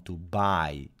didn't want to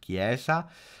buy Chiesa.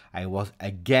 I was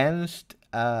against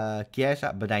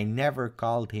Chiesa, but I never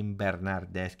called him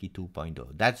Bernardeschi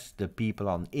 2.0. That's the people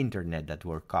on internet that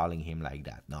were calling him like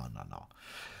that. No.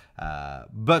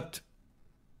 But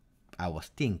I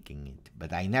was thinking it,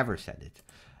 but I never said it.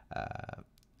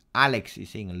 Alex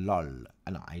is saying lol.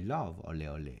 No, I love ole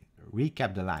ole.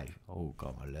 Recap the live. Oh,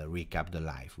 come on, recap the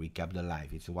live. Recap the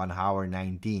live. It's 1 hour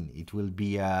 19. It will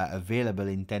be available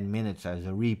in 10 minutes as a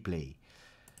replay.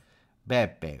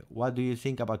 Beppe, what do you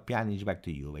think about Pjanic back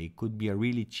to you? It could be a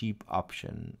really cheap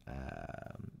option.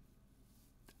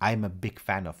 I'm a big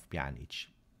fan of Pjanic.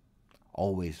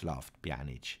 Always loved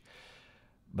Pjanic.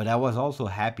 But I was also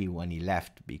happy when he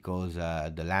left because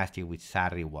the last year with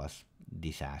Sarri was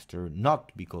disaster.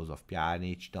 Not because of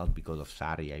Pjanic, not because of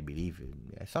Sarri, I believe.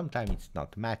 Sometimes it's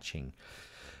not matching.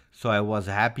 So I was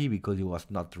happy because he was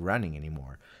not running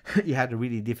anymore. He had a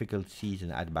really difficult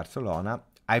season at Barcelona.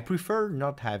 I prefer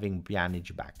not having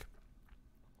Pjanic back.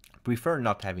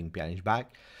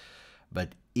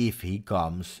 But if he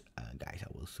comes, guys, I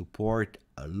will support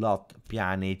a lot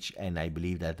Pjanic, and I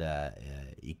believe that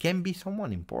he can be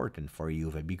someone important for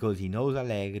Juve because he knows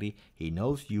Allegri, he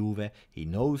knows Juve, he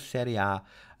knows Serie A.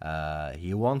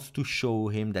 He wants to show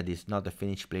him that he's not a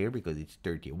finished player because it's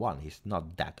 31. He's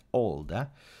not that old.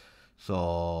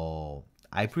 So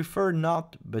I prefer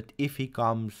not, but if he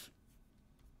comes,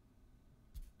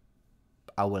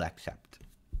 I will accept.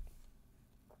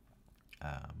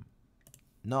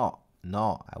 No,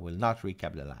 I will not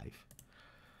recap the live.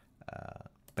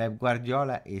 Pep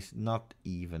Guardiola is not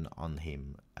even on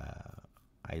him.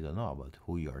 I don't know about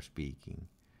who you're speaking.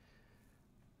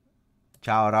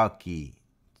 Ciao Rocky.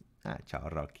 Ciao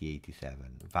Rocky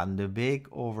 87. Van de Beek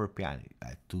over Pjanic.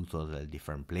 Two totally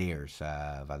different players.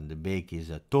 Van de Beek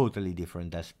is totally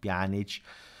different as Pjanic.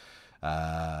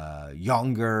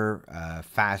 Younger,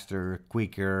 faster,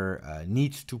 quicker,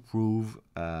 needs to prove.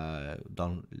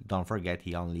 Don't forget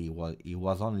he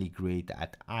was only great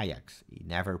at Ajax. He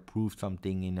never proved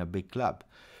something in a big club.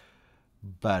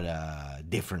 But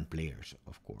different players,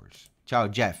 of course. Ciao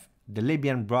Jeff. The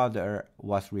Libyan brother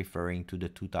was referring to the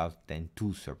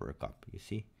 2002 Super Cup. You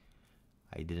see,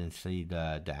 I didn't see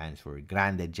the answer.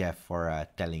 Grande Jeff for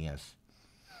telling us.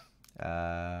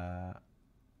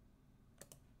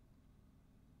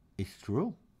 It's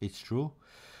true.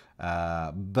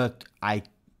 But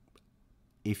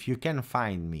if you can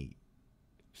find me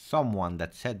someone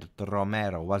that said that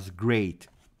Romero was great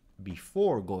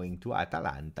before going to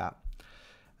Atalanta,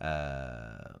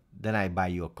 then I buy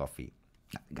you a coffee.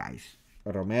 Guys,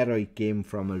 Romero, he came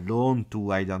from a loan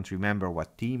to I don't remember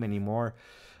what team anymore.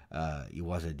 It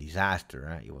was a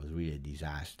disaster. It was really a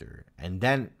disaster. And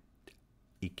then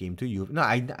he came to Juve. No,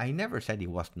 I never said he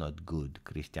was not good,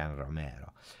 Cristiano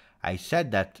Romero. I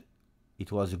said that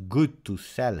it was good to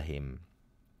sell him.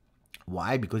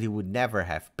 Why? Because he would never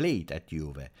have played at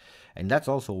Juve. And that's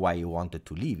also why he wanted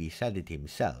to leave. He said it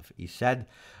himself. He said,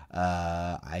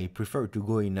 I prefer to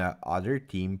go in another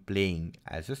team playing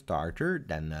as a starter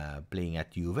than playing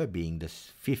at Juve, being the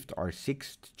 5th or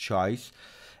 6th choice,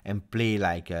 and play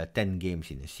like 10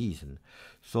 games in a season.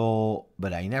 So,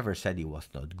 but I never said he was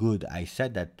not good. I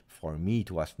said that for me it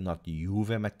was not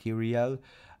Juve material.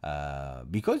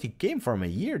 Because he came from a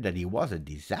year that he was a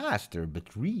disaster,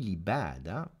 but really bad,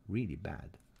 really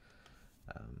bad.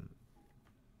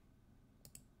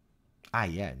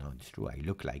 Yeah, no, it's true. I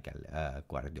look like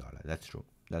Guardiola. That's true.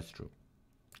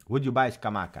 Would you buy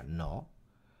Scamacca? No.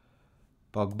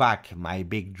 Pogba, my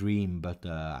big dream, but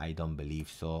I don't believe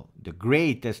so. The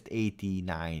greatest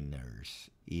 89ers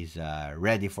is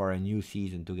ready for a new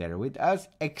season together with us,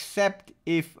 except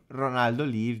if Ronaldo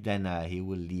leaves, then he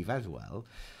will leave as well.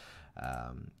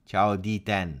 Ciao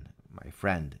D10, my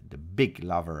friend, the big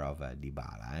lover of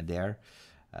Dybala there.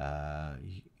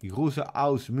 Große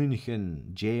aus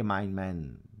München, J. mein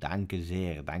man, danke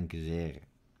sehr.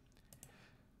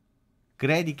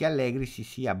 Credi che Allegri si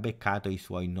sia beccato i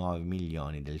suoi 9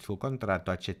 milioni del suo contratto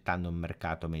accettando un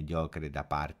mercato mediocre da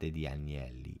parte di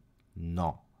Agnelli?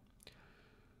 No,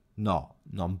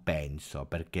 non penso,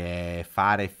 perché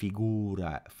fare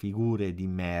figure di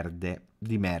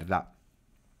merda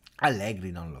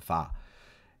Allegri non lo fa.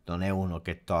 non è uno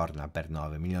che torna per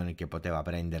 9 milioni che poteva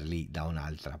prenderli da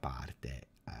un'altra parte.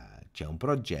 C'è un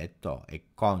progetto, è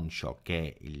conscio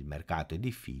che il mercato è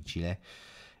difficile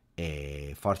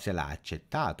e forse l'ha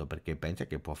accettato perché pensa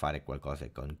che può fare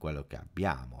qualcosa con quello che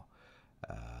abbiamo.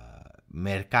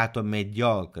 Mercato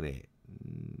mediocre,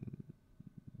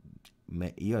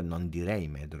 io non direi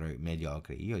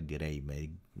mediocre, io direi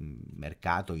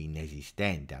mercato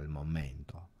inesistente al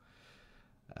momento.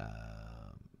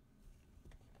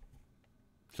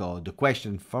 So the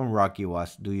question from Rocky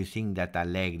was, do you think that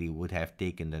Allegri would have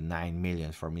taken the 9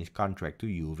 million from his contract to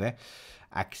Juve,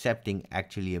 accepting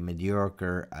actually a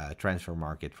mediocre transfer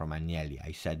market from Agnelli?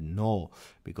 I said no,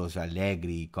 because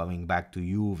Allegri coming back to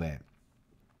Juve,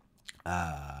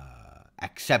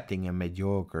 accepting a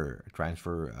mediocre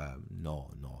transfer, no.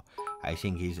 I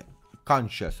think he's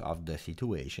conscious of the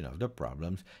situation, of the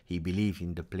problems. He believes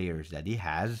in the players that he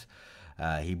has.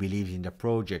 He believes in the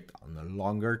project on a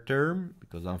longer term,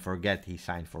 because don't forget he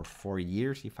signed for 4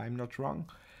 years, if I'm not wrong.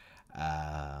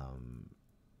 But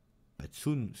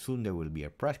soon there will be a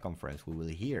press conference, we will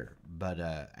hear. But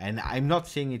and I'm not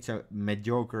saying it's a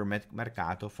mediocre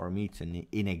mercato. For me, it's an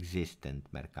inexistent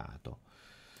mercato.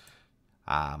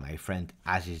 My friend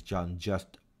Aziz John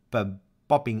just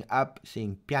popping up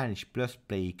saying Pjanic plus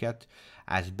play cut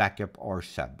as backup or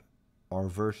sub or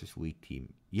versus weak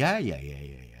team. Yeah.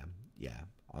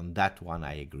 On that one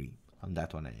I agree.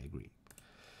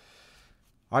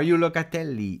 Are you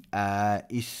Locatelli?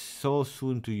 Is so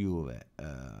soon to Juve.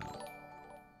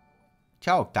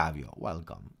 Ciao Octavio,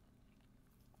 welcome.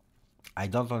 I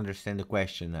don't understand the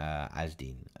question,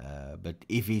 Asdin. But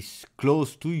if he's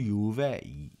close to Juve,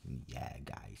 yeah,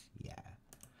 guys, yeah.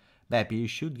 Beppe, you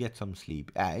should get some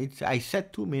sleep. I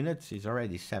said 2 minutes, it's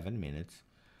already 7 minutes.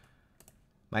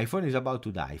 My phone is about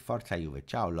to die. Forza Juve.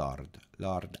 Ciao,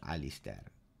 Lord Alistair.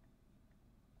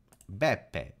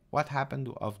 Beppe, what happened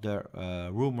of the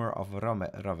rumor of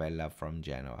Rovella from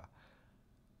Genoa?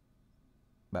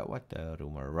 But what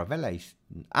rumor? Rovella is...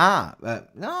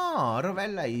 no,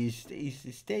 Rovella is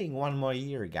staying 1 more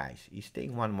year, guys. He's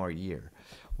staying 1 more year.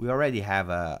 We already have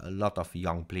a lot of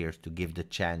young players to give the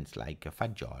chance, like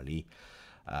Fagioli.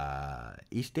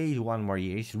 He stays 1 more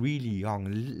year. He's really young.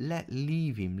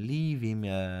 Leave him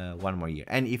 1 more year.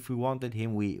 And if we wanted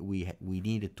him, we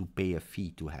needed to pay a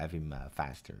fee to have him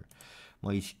faster.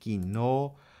 Moiskin,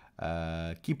 no.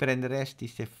 Chi prenderesti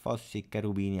se fossi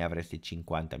Cherubini? Avresti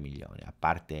 50 milioni, a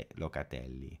parte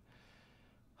Locatelli.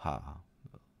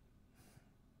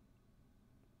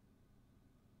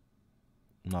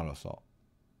 Non lo so.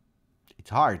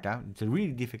 It's hard, huh? It's a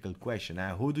really difficult question.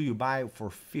 Who do you buy for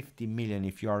 50 million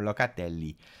if you are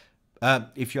Locatelli?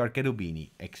 If you are Cherubini,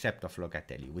 except of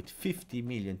Locatelli. With 50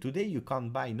 million. Today you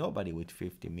can't buy nobody with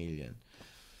 50 million.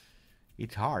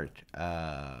 It's hard.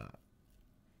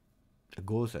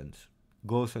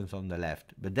 Gosens on the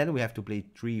left. But then we have to play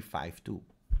 3-5-2.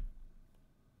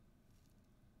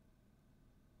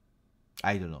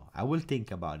 I don't know. I will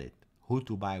think about it. Who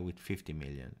to buy with 50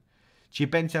 million. Ci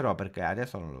penserò perché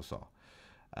adesso non lo so.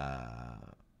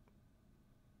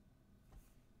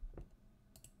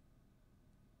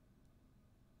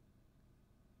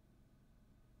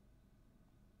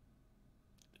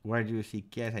 Where do you see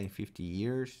Chiesa in 50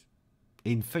 years?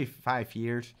 In 5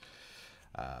 years?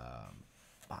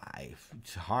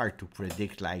 It's hard to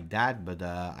predict like that, but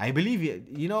I believe,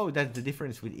 you know, that's the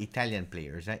difference with Italian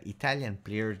players. Italian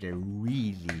players, they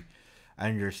really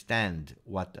understand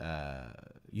what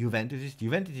Juventus is.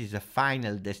 Juventus is a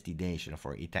final destination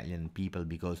for Italian people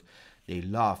because they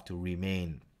love to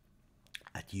remain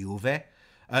at Juve.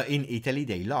 In Italy,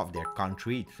 they love their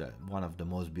country. It's one of the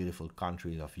most beautiful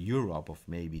countries of Europe, of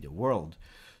maybe the world.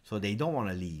 So they don't want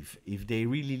to leave. If they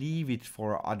really leave, it's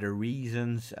for other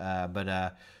reasons.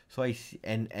 So I see,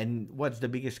 and what's the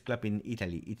biggest club in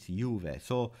Italy? It's Juve.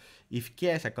 So if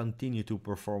Chiesa continue to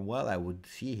perform well, I would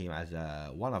see him as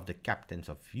one of the captains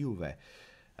of Juve.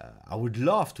 I would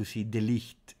love to see De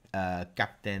Ligt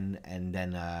captain and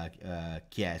then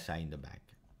Chiesa in the back.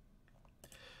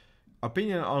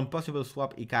 Opinion on possible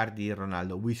swap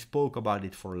Icardi-Ronaldo. We spoke about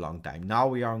it for a long time. Now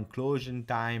we are on closing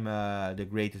time, the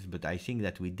greatest, but I think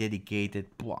that we dedicated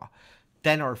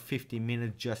 10 or 15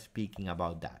 minutes just speaking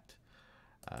about that.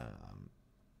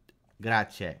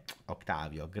 Grazie,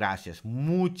 Octavio. Gracias.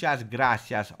 Muchas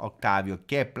gracias, Octavio.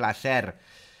 Qué placer.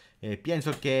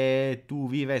 Pienso que tú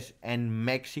vives en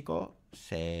México.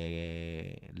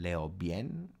 ¿Se leo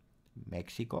bien?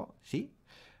 México, ¿sí?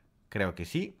 Creo que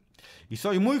sí. Y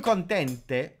soy muy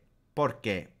contente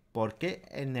porque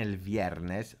en el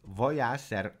viernes voy a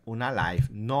hacer una live,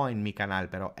 no en mi canal,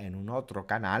 pero en un otro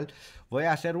canal. Voy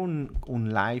a hacer un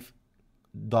live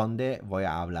donde voy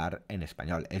a hablar en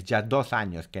español. Es ya 2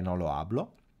 años que no lo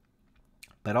hablo,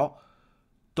 pero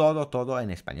todo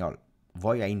en español.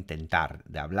 Voy a intentar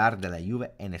de hablar de la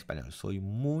Juve en español. Soy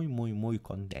muy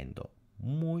contento.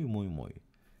 Muy.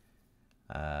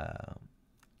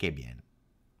 Qué bien,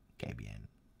 qué bien.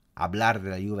 Hablar de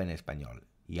la Juve en español.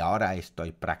 Y ahora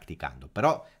estoy practicando.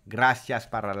 Pero gracias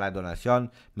para la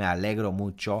donación. Me alegro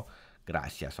mucho.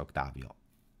 Gracias, Octavio.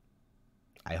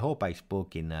 I hope I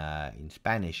spoke in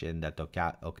Spanish and that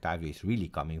Octavio is really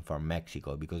coming from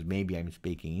Mexico, because maybe I'm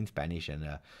speaking in Spanish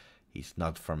and he's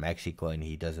not from Mexico and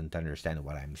he doesn't understand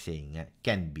what I'm saying.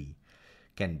 Can be.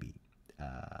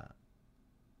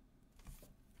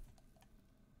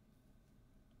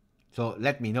 So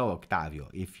let me know, Octavio,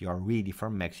 if you're really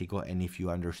from Mexico and if you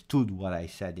understood what I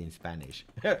said in Spanish.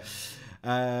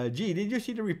 Gee, did you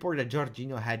see the report that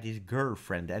Jorginho had his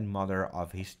girlfriend and mother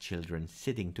of his children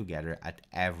sitting together at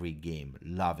every game?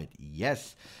 Love it.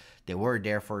 Yes, they were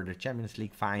there for the Champions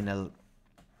League final.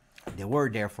 They were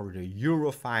there for the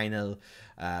Euro final.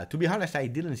 To be honest, I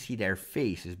didn't see their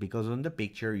faces because on the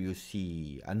picture you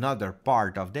see another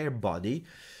part of their body.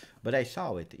 But I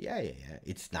saw it. Yeah.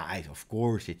 It's nice. Of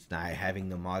course, it's nice having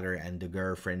the mother and the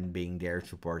girlfriend being there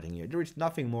supporting you. There is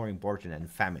nothing more important than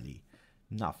family.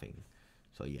 Nothing.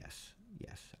 So yes,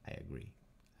 I agree.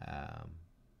 Guys,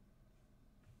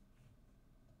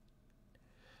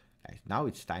 now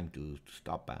it's time to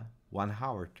stop. 1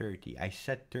 hour 30. I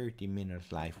said 30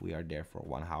 minutes live. We are there for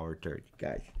 1 hour 30,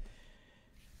 guys.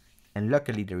 And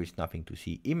luckily, there is nothing to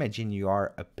see. Imagine you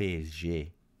are a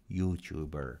PSG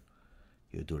YouTuber.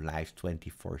 You do lives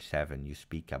 24/7. You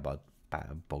speak about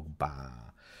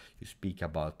Pogba. You speak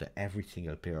about every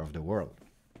single player of the world.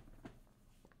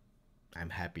 I'm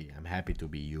happy. I'm happy to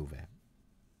be Juve.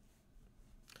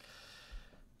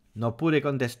 No pude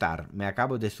contestar. Me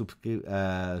acabo de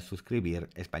suscribir.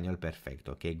 Español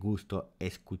perfecto. Qué gusto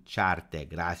escucharte.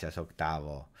 Gracias,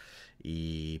 Octavo.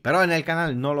 Pero en el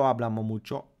canal no lo hablamos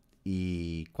mucho.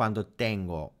 Y cuando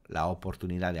tengo la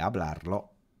oportunidad de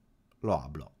hablarlo, lo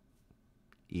hablo.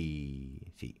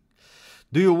 Y sí.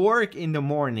 Do you work in the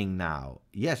morning now?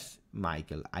 Yes,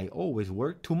 Michael. I always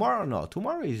work. Tomorrow, no.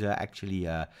 Tomorrow is actually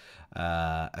a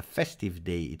festive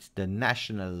day. It's the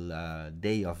national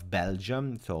day of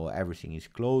Belgium, so everything is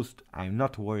closed. I'm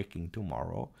not working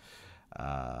tomorrow.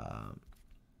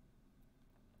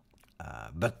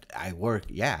 But I work.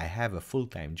 Yeah, I have a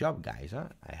full-time job, guys.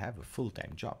 I have a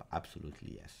full-time job.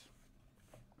 Absolutely, yes.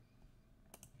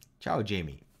 Ciao,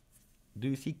 Jamie. Do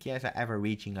you see Chiesa ever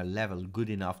reaching a level good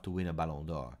enough to win a Ballon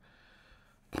d'Or?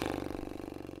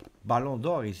 Ballon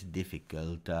d'Or is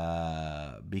difficult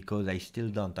because I still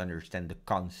don't understand the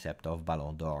concept of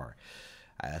Ballon d'Or.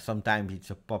 Sometimes it's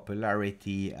a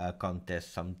popularity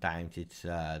contest, sometimes it's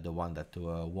the one that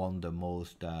won the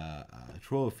most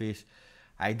trophies.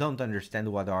 I don't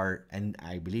understand what are, and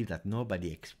I believe that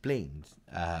nobody explains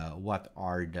what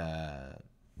are the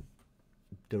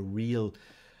real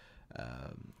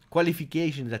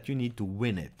qualifications that you need to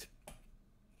win it.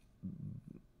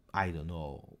 I don't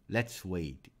know. Let's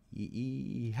wait.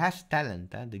 He has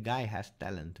talent. The guy has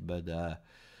talent, but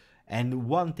and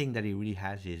one thing that he really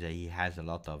has is he has a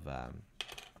lot of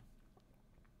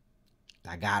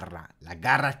la garra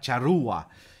charrua.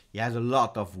 He has a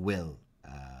lot of will.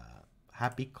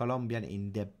 Happy Colombian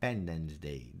Independence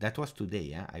Day. That was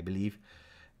today, I believe.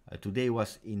 Today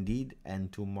was indeed, and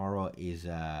tomorrow is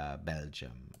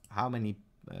Belgium. How many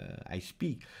I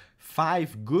speak?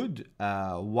 5 good,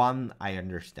 1 I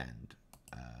understand.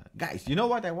 Guys, you know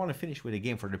what? I want to finish with a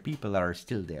game for the people that are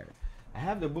still there. I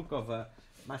have the book of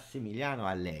Massimiliano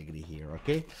Allegri here,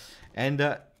 okay?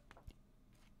 And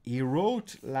he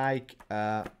wrote like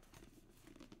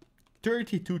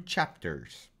 32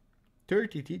 chapters.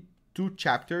 32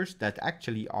 chapters that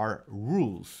actually are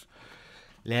rules.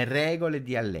 Le regole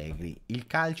di Allegri. Il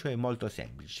calcio è molto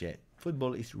semplice.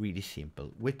 Football is really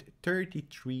simple. With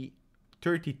 32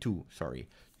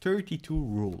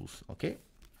 rules, okay?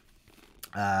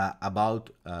 About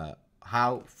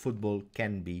how football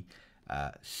can be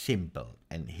simple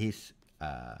and his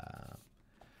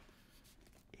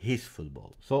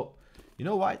football. So, you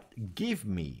know what? Give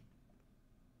me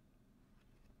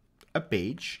a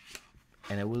page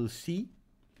and I will see.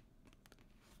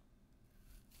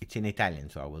 It's in Italian,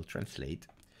 so I will translate.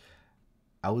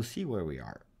 I will see where we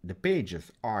are. The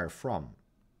pages are from,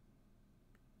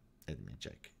 let me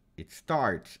check. It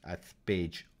starts at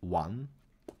page 1,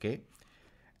 okay?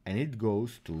 And it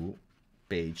goes to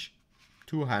page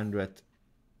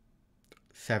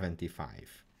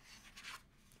 275.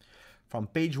 From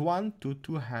page 1 to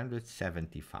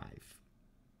 275.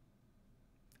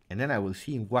 and then I will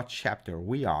see in what chapter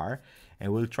we are,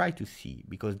 and we'll try to see,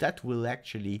 because that will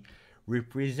actually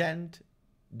represent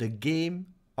the game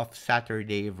of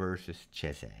Saturday versus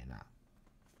Cesena.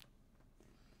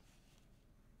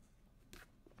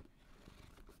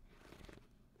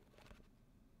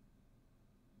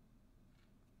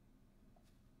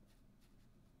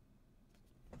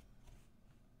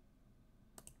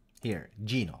 Here,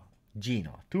 Gino,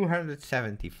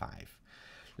 275.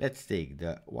 Let's take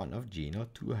the one of Gino,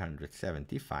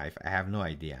 275. I have no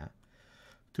idea.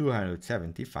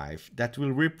 275. That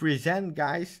will represent,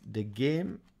 guys, the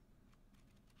game.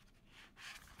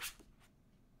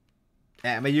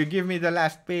 But you give me the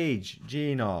last page,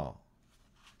 Gino.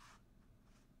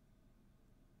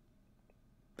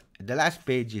 The last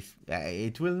page is,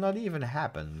 it will not even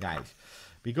happen, guys,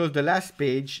 because the last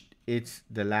page, it's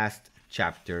the last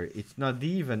chapter. It's not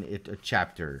even a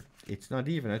chapter. It's not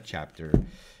even a chapter,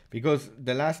 because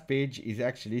the last page is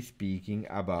actually speaking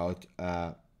about,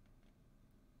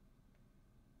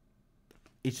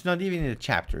 it's not even a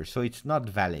chapter, so it's not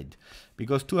valid,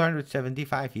 because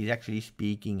 275 is actually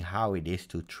speaking how it is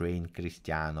to train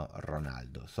Cristiano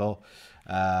Ronaldo. So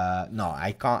no,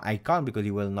 I can't because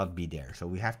he will not be there. So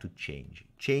we have to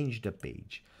change the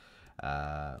page.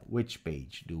 Which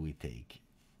page do we take?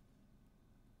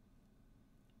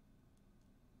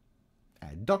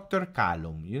 Dr.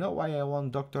 Callum. You know why I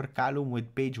want Dr. Callum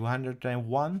with page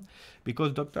 101?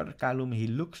 Because Dr. Callum, he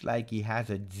looks like he has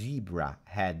a zebra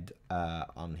head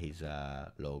on his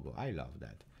logo. I love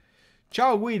that.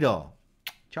 Ciao Guido.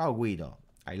 Ciao Guido.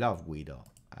 I love Guido.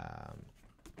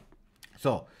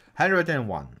 So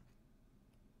 101.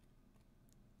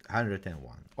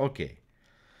 101. Okay.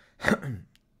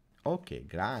 Okay,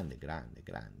 grande.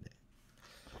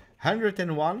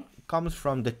 101 comes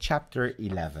from the chapter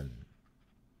 11.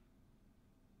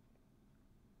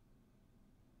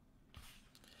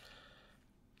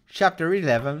 Chapter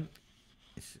 11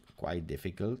 is quite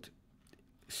difficult.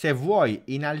 Se vuoi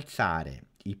innalzare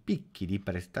i picchi di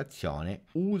prestazione,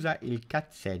 usa il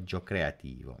cazzeggio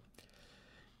creativo.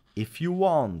 If you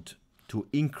want to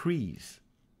increase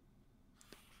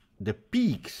the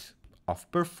peaks of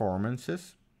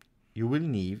performances, you will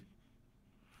need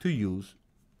to use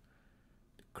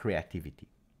creativity.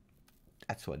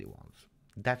 That's what he wants.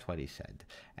 That's what he said.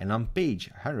 And on page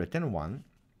 101,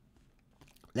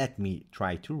 let me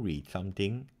try to read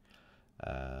something.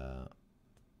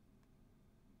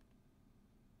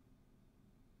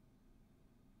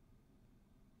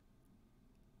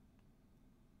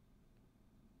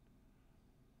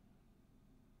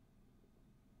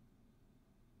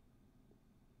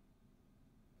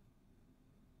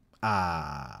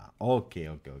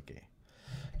 Okay.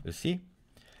 You see?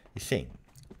 He's saying,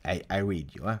 I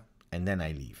read you, and then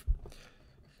I leave.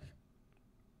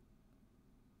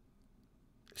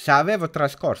 Se avevo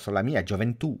trascorso la mia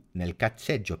gioventù nel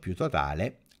cazzeggio più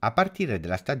totale, a partire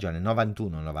dalla stagione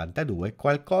 91-92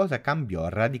 qualcosa cambiò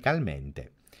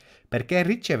radicalmente, perché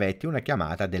ricevetti una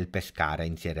chiamata del Pescara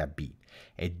in Serie B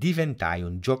e diventai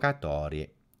un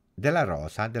giocatore della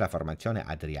rosa della formazione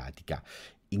adriatica.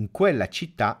 In quella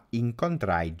città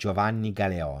incontrai Giovanni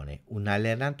Galeone, un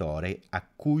allenatore a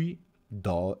cui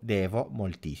devo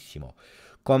moltissimo.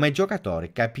 Come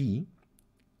giocatore capii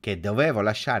che dovevo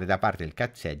lasciare da parte il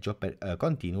cazzeggio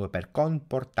continuo per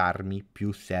comportarmi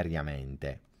più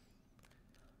seriamente.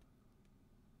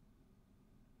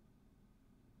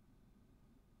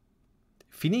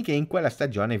 Finì che in quella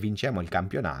stagione vincemmo il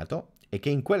campionato e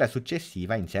che in quella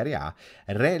successiva in Serie A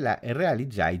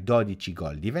realizzai 12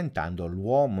 gol, diventando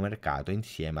l'uomo mercato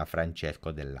insieme a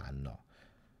Francesco dell'anno.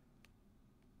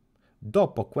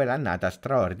 Dopo quell'annata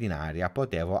straordinaria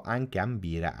potevo anche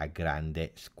ambire a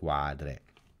grandi squadre.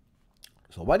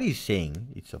 So what he's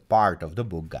saying, it's a part of the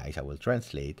book, guys, I will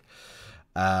translate.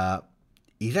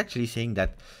 He's actually saying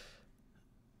that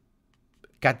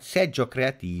cazzeggio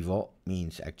creativo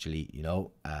means actually,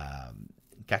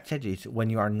 cazzeggio is when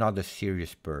you are not a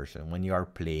serious person, when you are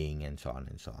playing and so on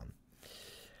and so on.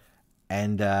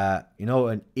 And,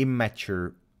 an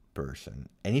immature person.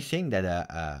 And he's saying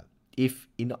that if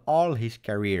in all his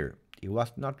career he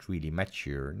was not really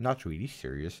mature, not really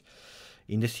serious,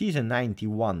 in the season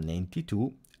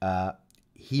 91-92,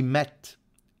 he met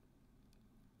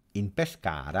in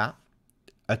Pescara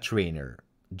a trainer,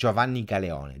 Giovanni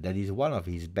Galeone, that is one of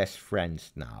his best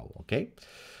friends now, okay?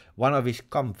 One of his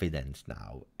confidants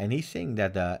now. And he's saying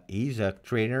that he's a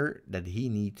trainer that he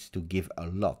needs to give a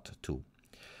lot to.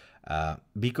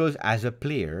 Because as a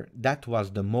player, that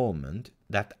was the moment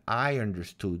that I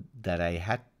understood that I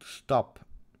had to stop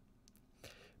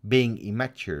being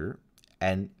immature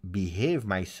and behave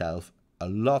myself a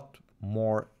lot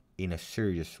more in a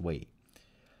serious way.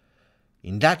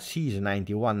 In that season,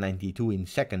 91-92, in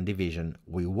second division,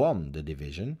 we won the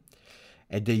division.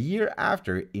 And the year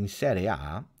after, in Serie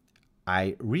A,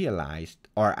 I realized,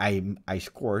 or I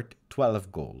scored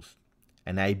 12 goals.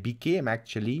 And I became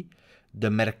actually the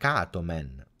Mercato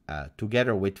man,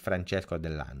 together with Francesco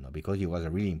Dell'Anno, because he was a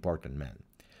really important man.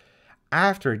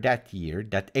 After that year,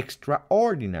 that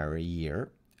extraordinary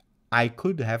year, I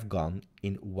could have gone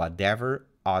in whatever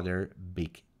other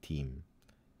big team.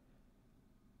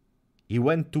 He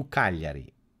went to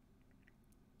Cagliari,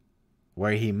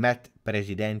 where he met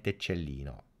Presidente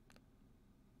Cellino,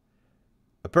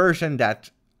 a person that,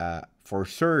 for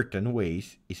certain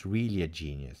ways, is really a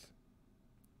genius.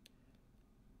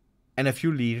 And a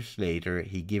few years later,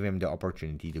 he gave him the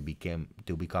opportunity to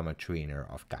become a trainer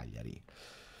of Cagliari.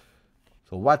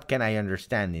 So what can I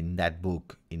understand in that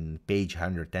book, in page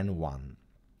 101,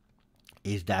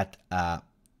 is that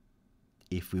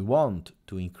if we want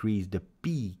to increase the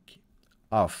peak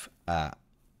of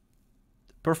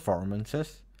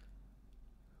performances,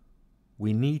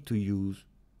 we need to use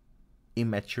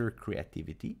immature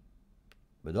creativity,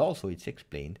 but also it's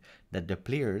explained that the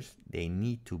players, they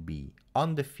need to be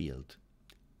on the field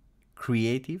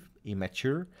creative,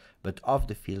 immature, but off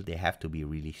the field they have to be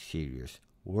really serious,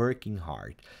 working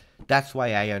hard. That's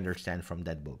why I understand from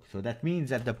that book. So that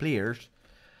means that the players,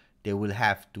 they will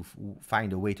have to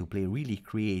find a way to play really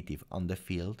creative on the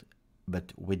field,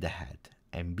 but with the head,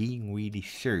 and being really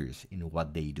serious in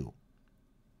what they do.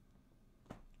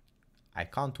 I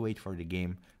can't wait for the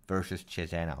game versus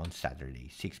Cesena on Saturday,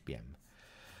 6 p.m.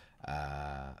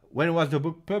 When was the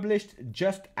book published?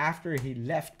 Just after he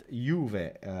left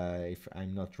Juve, if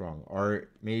I'm not wrong. Or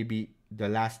maybe the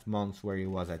last months where he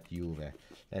was at Juve.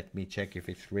 Let me check if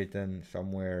it's written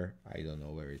somewhere. I don't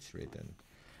know where it's written.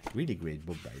 Really great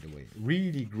book, by the way.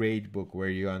 Really great book where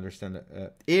you understand.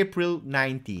 April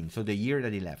 19, so the year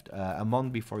that he left. A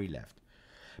month before he left.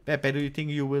 Pepe, do you think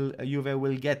Juve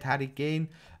will get Harry Kane?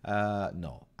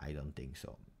 No, I don't think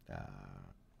so.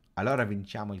 Allora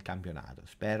vinciamo il campionato.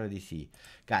 Spero di sì.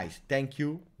 Guys, thank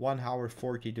you. 1 hour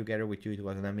 40 together with you. It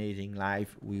was an amazing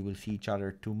live. We will see each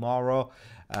other tomorrow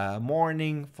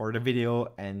morning for the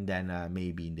video, and then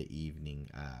maybe in the evening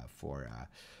for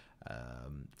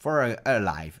a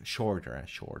live, shorter.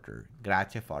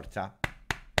 Grazie, forza,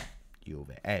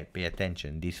 Juve. Hey, pay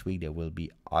attention. This week there will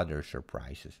be other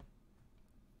surprises.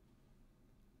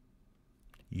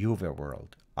 Juve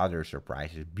world, other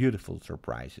surprises, beautiful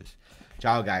surprises.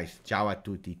 Ciao guys, ciao a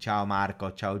tutti, ciao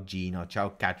Marco, ciao Gino, ciao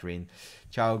Catherine,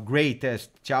 ciao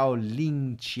Greatest, ciao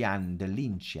Lincian, the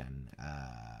Lincian,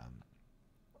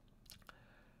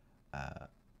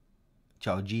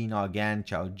 ciao Gino again,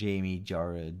 ciao Jamie,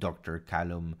 ciao Dr.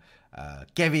 Callum,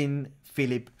 Kevin,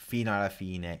 Philip, fino alla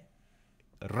fine,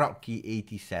 Rocky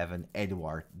 87,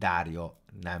 Edward, Dario,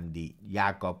 Namdi,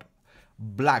 Jacob,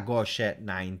 Blagoshe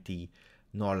 90,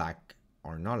 Nolak,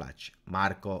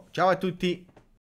 Marco. Ciao a tutti!